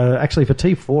 12-inch. Actually, for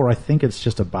T4, I think it's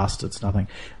just a bust. It's nothing.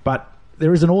 But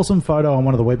there is an awesome photo on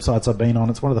one of the websites I've been on.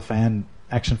 It's one of the fan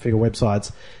action figure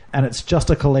websites, and it's just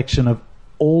a collection of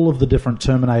all of the different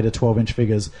Terminator 12-inch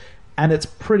figures, and it's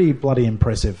pretty bloody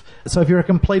impressive. So if you're a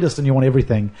completist and you want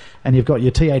everything, and you've got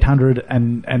your T800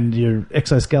 and your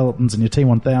exoskeletons and your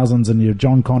T1000s and your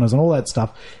John Connors and all that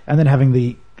stuff, and then having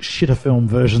the shitter film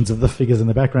versions of the figures in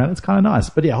the background, it's kind of nice.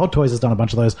 But yeah, Hot Toys has done a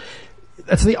bunch of those.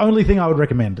 That's the only thing I would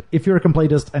recommend. If you're a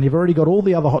completist and you've already got all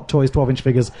the other Hot Toys 12-inch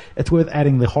figures, it's worth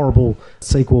adding the horrible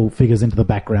sequel figures into the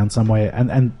background somewhere,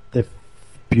 and they're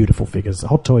beautiful figures.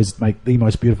 Hot Toys make the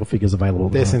most beautiful figures available.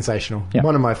 They're sensational. Yeah.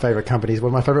 One of my favourite companies, one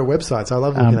of my favourite websites. I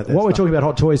love looking at that What we're talking about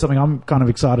Hot Toys, something I'm kind of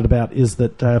excited about is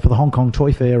that for the Hong Kong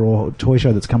Toy Fair or Toy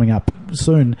Show that's coming up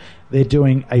soon, they're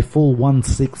doing a full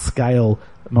 1/6 scale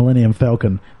Millennium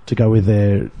Falcon to go with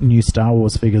their new Star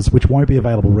Wars figures, which won't be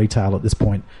available retail at this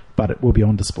point, but it will be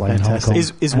on display in Hong Kong.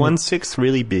 Is 1/6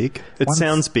 really big? It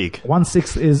sounds big.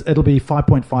 1/6 it'll be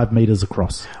 5.5 metres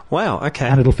across. Wow, okay.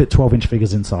 And it'll fit 12-inch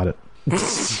figures inside it.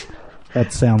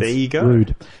 That sounds there you go.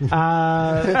 rude. But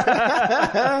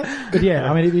yeah,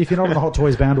 I mean, if you're not on the Hot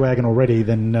Toys bandwagon already,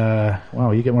 then,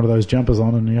 you get one of those jumpers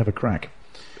on and you have a crack.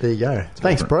 There you go.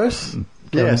 Thanks, Brose.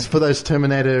 Yes, for those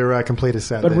Terminator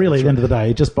completists out there. But really, at the end of the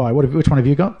day, just buy. Which one have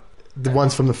you got? The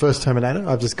ones from the first Terminator.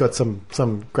 I've just got some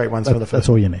great ones from the first. That's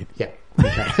all you need. Yeah.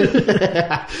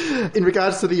 Okay. In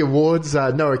regards to the awards,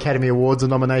 no Academy Awards or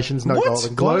nominations, no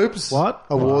Golden Globes. What?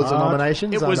 Awards or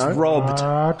nominations. It was robbed.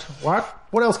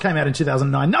 What else came out in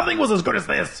 2009? Nothing was as good as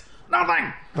this.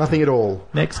 Nothing at all.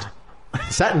 Next.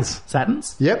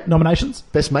 Satins. Yep. Nominations?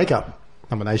 Best makeup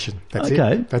nomination. That's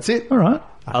it. That's it. All right.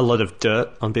 A lot of dirt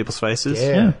on people's faces.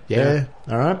 Yeah.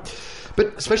 All right.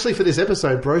 But especially for this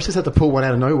episode, Brose just had to pull one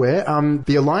out of nowhere.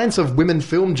 The Alliance of Women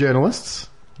Film Journalists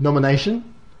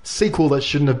nomination, sequel that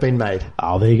shouldn't have been made.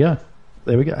 Oh, there you go.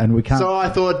 There we go. And we can't... So I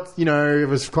thought, it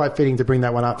was quite fitting to bring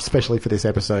that one up, especially for this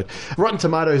episode. Rotten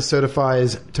Tomatoes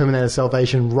certifies Terminator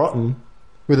Salvation rotten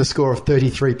with a score of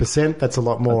 33%. That's a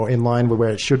lot more in line with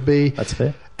where it should be. That's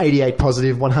fair. 88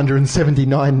 positive,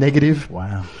 179 negative.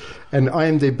 Wow. And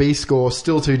IMDb score,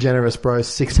 still too generous, bro,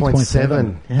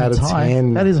 6.7 out of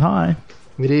 10. That is high.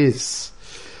 It is.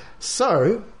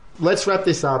 So, let's wrap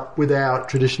this up with our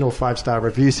traditional 5-star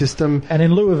review system. And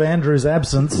in lieu of Andrew's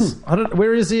absence,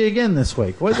 where is he again this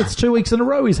week? Well, it's 2 weeks in a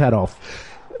row he's had off.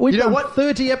 We've done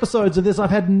 30 episodes of this. I've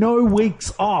had no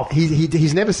weeks off.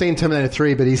 He's never seen Terminator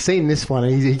 3, but he's seen this one.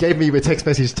 He gave me a text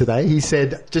message today. He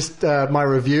said, just my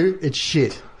review, it's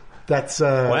shit. That's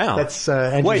wow. That's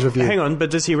Andrew's review. Hang on, but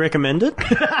does he recommend it?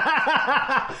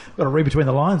 Got to read between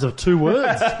the lines of 2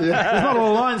 words. There's not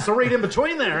all lines to read in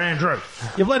between there, Andrew.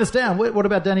 You've let us down. What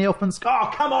about Danny Elfman's? Oh,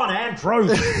 come on, Andrew.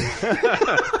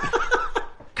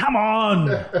 Come on.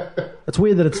 It's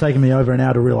weird that it's taken me over an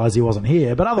hour to realise he wasn't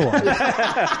here, but otherwise...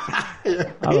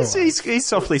 He's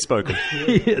softly spoken.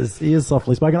 He is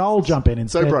softly spoken. I'll jump in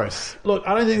instead. So, Brose. Look,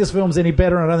 I don't think this film's any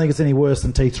better, and I don't think it's any worse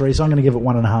than T3, so I'm going to give it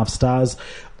 1.5 stars.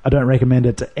 I don't recommend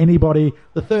it to anybody.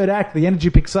 The third act, the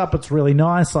energy picks up. It's really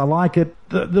nice. I like it.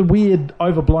 The weird,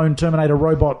 overblown Terminator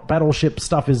robot battleship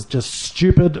stuff is just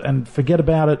stupid, and forget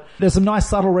about it. There's some nice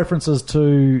subtle references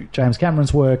to James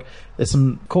Cameron's work. There's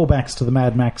some callbacks to the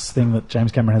Mad Max thing that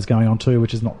James Cameron has going on too,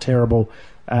 which is not terrible.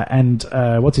 And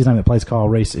what's his name that plays Kyle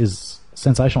Reese is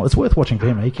sensational. It's worth watching for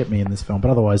him. He kept me in this film.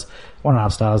 But otherwise,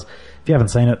 1.5 stars. If you haven't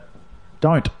seen it,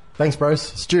 don't. Thanks, Brose.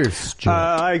 Stu.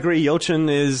 I agree. Yelchin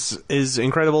is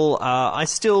incredible. I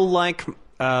still like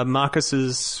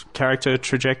Marcus's character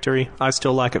trajectory. I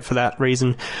still like it for that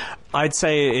reason. I'd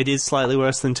say it is slightly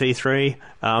worse than T3.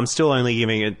 I'm still only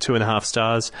giving it 2.5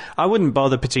 stars. I wouldn't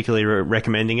bother particularly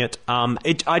recommending it.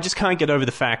 I just can't get over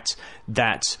the fact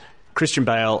that Christian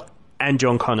Bale and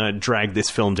John Connor dragged this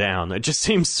film down. It just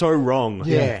seems so wrong.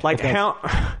 Yeah. Like,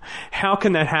 how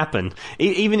can that happen?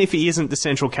 Even if he isn't the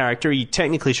central character, he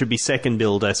technically should be second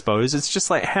billed, I suppose. It's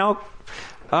just like, how...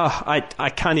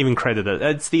 I can't even credit it.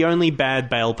 It's the only bad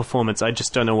Bale performance. I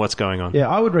just don't know what's going on. Yeah,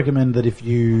 I would recommend that if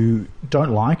you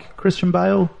don't like Christian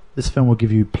Bale, this film will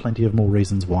give you plenty of more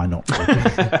reasons why not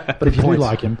to. But if you do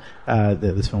like him,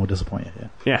 this film will disappoint you.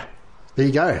 Yeah. There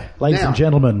you go. Ladies and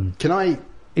gentlemen...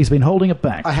 He's been holding it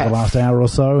back for the last hour or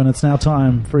so, and it's now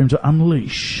time for him to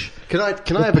unleash. Can I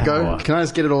have a go? Can I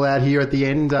just get it all out here at the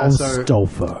end?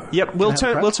 Stolfo. Yep, we'll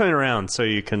turn around so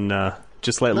you can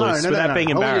just let loose without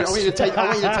being embarrassed. I want you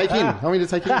to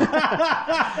take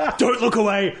in. Don't look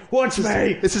away. Watch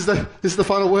me. This is the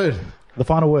final word. The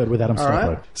final word with Adam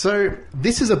Stolfo. Right. So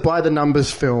this is a by the numbers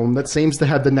film that seems to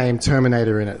have the name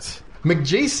Terminator in it.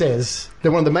 McGee says that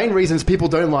one of the main reasons people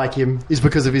don't like him is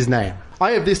because of his name.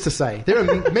 I have this to say. There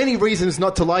are many reasons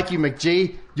not to like you,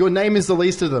 McGee. Your name is the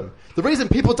least of them. The reason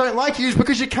people don't like you is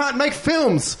because you can't make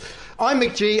films. I'm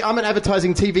McGee. I'm an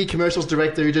advertising TV commercials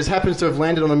director who just happens to have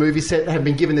landed on a movie set and have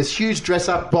been given this huge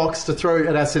dress-up box to throw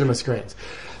at our cinema screens.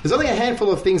 There's only a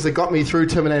handful of things that got me through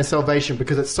Terminator Salvation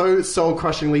because it's so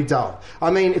soul-crushingly dull.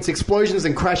 I mean, it's explosions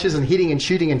and crashes and hitting and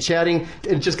shooting and shouting,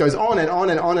 and it just goes on and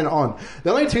on and on and on. The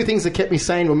only 2 things that kept me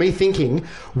sane were me thinking,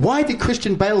 why did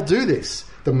Christian Bale do this?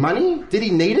 The money? Did he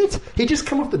need it? He'd just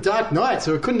come off The Dark Knight,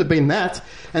 so it couldn't have been that.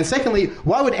 And secondly,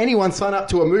 why would anyone sign up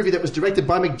to a movie that was directed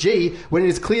by McGee when it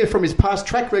is clear from his past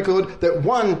track record that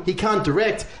 1, he can't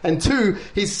direct, and 2,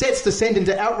 his sets descend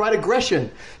into outright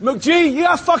aggression? McGee, you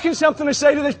got fucking something to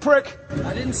say to this prick?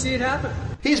 I didn't see it happen.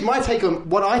 Here's my take on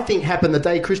what I think happened the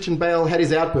day Christian Bale had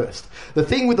his outburst. The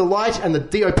thing with the light and the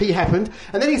DOP happened,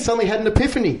 and then he suddenly had an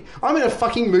epiphany. I'm in a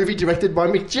fucking movie directed by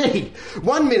McG.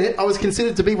 1 minute, I was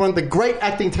considered to be one of the great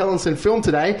acting talents in film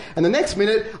today, and the next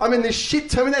minute, I'm in this shit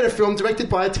Terminator film directed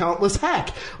by a talentless hack.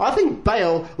 I think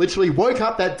Bale literally woke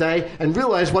up that day and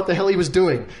realised what the hell he was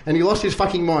doing, and he lost his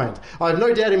fucking mind. I have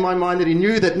no doubt in my mind that he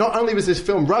knew that not only was this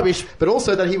film rubbish, but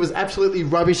also that he was absolutely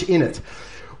rubbish in it.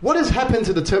 What has happened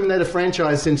to the Terminator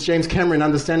franchise since James Cameron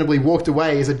understandably walked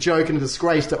away is a joke and a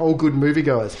disgrace to all good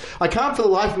moviegoers. I can't for the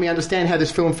life of me understand how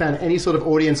this film found any sort of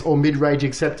audience or mid-range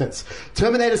acceptance.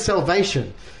 Terminator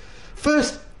Salvation.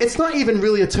 First, it's not even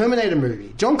really a Terminator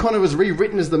movie. John Connor was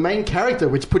rewritten as the main character,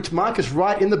 which puts Marcus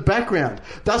right in the background,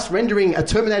 thus rendering a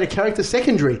Terminator character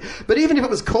secondary. But even if it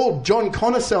was called John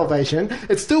Connor Salvation,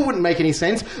 it still wouldn't make any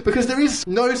sense because there is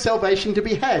no salvation to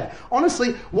be had.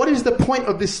 Honestly, what is the point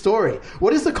of this story?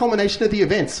 What is the culmination of the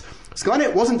events?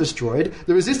 Skynet wasn't destroyed,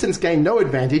 the Resistance gained no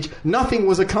advantage, nothing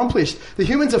was accomplished. The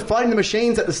humans are fighting the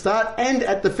machines at the start and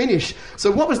at the finish. So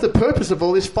what was the purpose of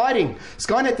all this fighting?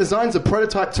 Skynet designs a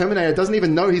prototype Terminator, doesn't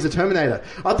even know he's a Terminator.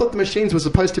 I thought the machines were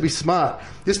supposed to be smart.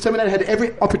 This Terminator had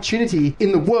every opportunity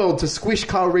in the world to squish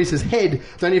Kyle Reese's head.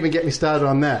 Don't even get me started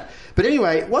on that. But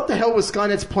anyway, what the hell was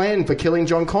Skynet's plan for killing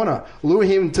John Connor? Lure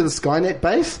him to the Skynet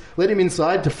base? Let him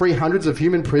inside to free hundreds of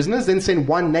human prisoners? Then send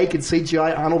one naked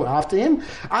CGI Arnold after him?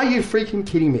 Are you freaking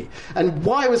kidding me? And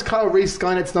why was Kyle Reese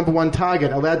Skynet's #1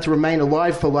 target allowed to remain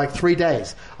alive for like 3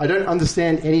 days? I don't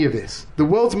understand any of this. The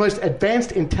world's most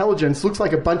advanced intelligence looks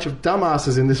like a bunch of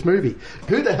dumbasses in this movie.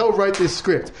 Who the hell wrote this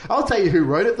script? I'll tell you who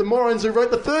wrote it, the morons who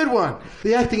wrote the third one.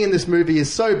 The acting in this movie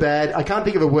is so bad, I can't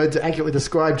think of a word to accurately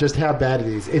describe just how bad it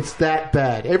is. It's that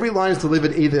bad. Every line is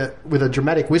delivered either with a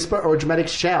dramatic whisper or a dramatic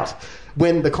shout,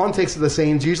 when the context of the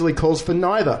scenes usually calls for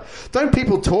neither. Don't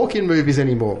people talk in movies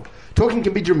anymore? Talking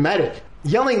can be dramatic.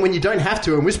 Yelling when you don't have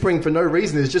to and whispering for no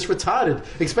reason is just retarded,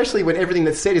 especially when everything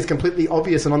that's said is completely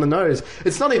obvious and on the nose.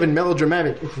 It's not even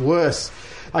melodramatic, it's worse.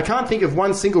 I can't think of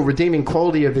one single redeeming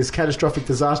quality of this catastrophic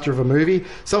disaster of a movie.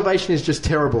 Salvation is just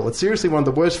terrible. It's seriously one of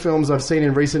the worst films I've seen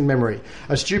in recent memory.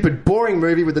 A stupid, boring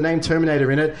movie with the name Terminator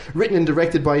in it, written and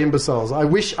directed by imbeciles. I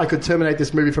wish I could terminate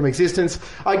this movie from existence.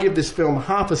 I give this film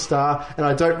half a star, and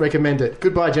I don't recommend it.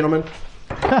 Goodbye, gentlemen.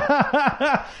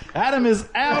 Adam is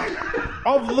out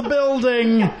of the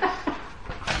building.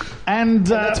 And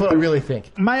that's what I really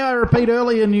think. May I repeat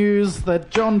earlier news that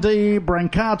John D.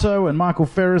 Brancato and Michael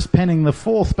Ferris penning the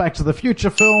fourth Back to the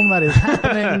Future film that is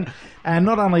happening. And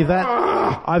not only that,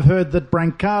 I've heard that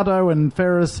Brancato and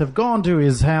Ferris have gone to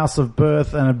his house of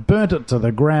birth and have burnt it to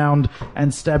the ground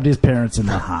and stabbed his parents in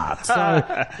the heart. So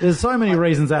there's so many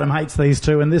reasons Adam hates these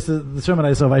two, and this is the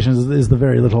Terminator Salvation is the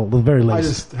very least. I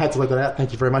just had to let that out.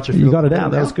 Thank you very much. You got it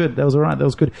out. That was good. That was all right. That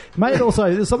was good. May it also,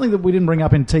 there's something that we didn't bring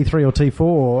up in T3 or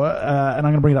T4, and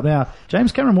I'm going to bring it up now.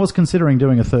 James Cameron was considering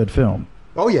doing a third film.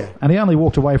 Oh, yeah. And he only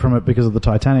walked away from it because of the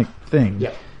Titanic thing.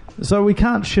 Yeah. So we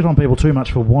can't shit on people too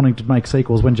much for wanting to make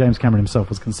sequels when James Cameron himself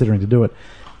was considering to do it.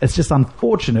 It's just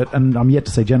unfortunate, and I'm yet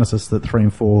to see Genesis, that 3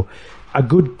 and 4 are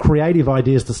good creative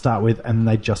ideas to start with, and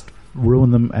they just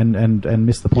ruin them and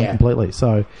miss the point completely.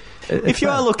 So, if you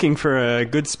are looking for a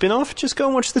good spin-off, just go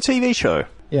and watch the TV show.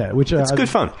 Yeah, which it's good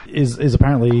fun. Is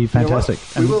apparently fantastic.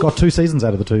 And we've got 2 seasons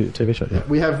out of the TV show. Yeah.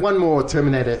 We have one more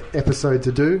Terminator episode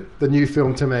to do, the new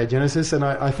film Terminator Genesis, and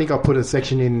I think I'll put a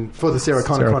section in for the Sarah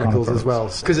Connor Chronicles as well.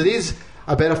 Because it is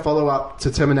a better follow-up to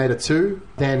Terminator 2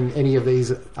 than any of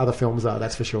these other films are,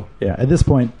 that's for sure. Yeah, at this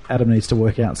point, Adam needs to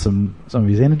work out some of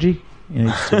his energy. He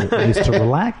needs to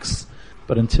relax.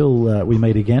 But until we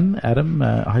meet again, Adam,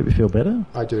 I hope you feel better.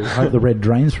 I do. I hope the red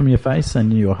drains from your face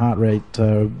and your heart rate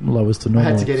lowers to normal.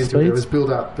 I had to get into speeds. it. It was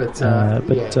build up, but yeah,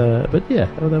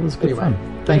 that was good fun.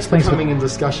 Thanks for coming in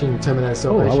discussion, Terminator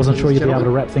Salvation. I wasn't sure you'd be able to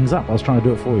wrap things up. I was trying to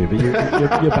do it for you, but you're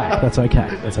back. That's okay.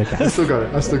 That's okay. I still got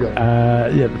it.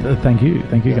 Thank you,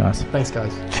 guys. Thanks,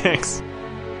 guys. Thanks.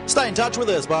 Stay in touch with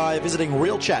us by visiting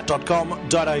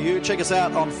realchat.com.au. Check us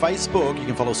out on Facebook. You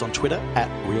can follow us on Twitter at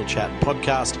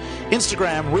realchatpodcast,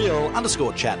 Instagram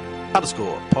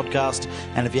real_chat_podcast.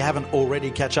 And if you haven't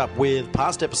already, catch up with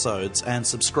past episodes and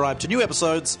subscribe to new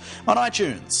episodes on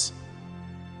iTunes.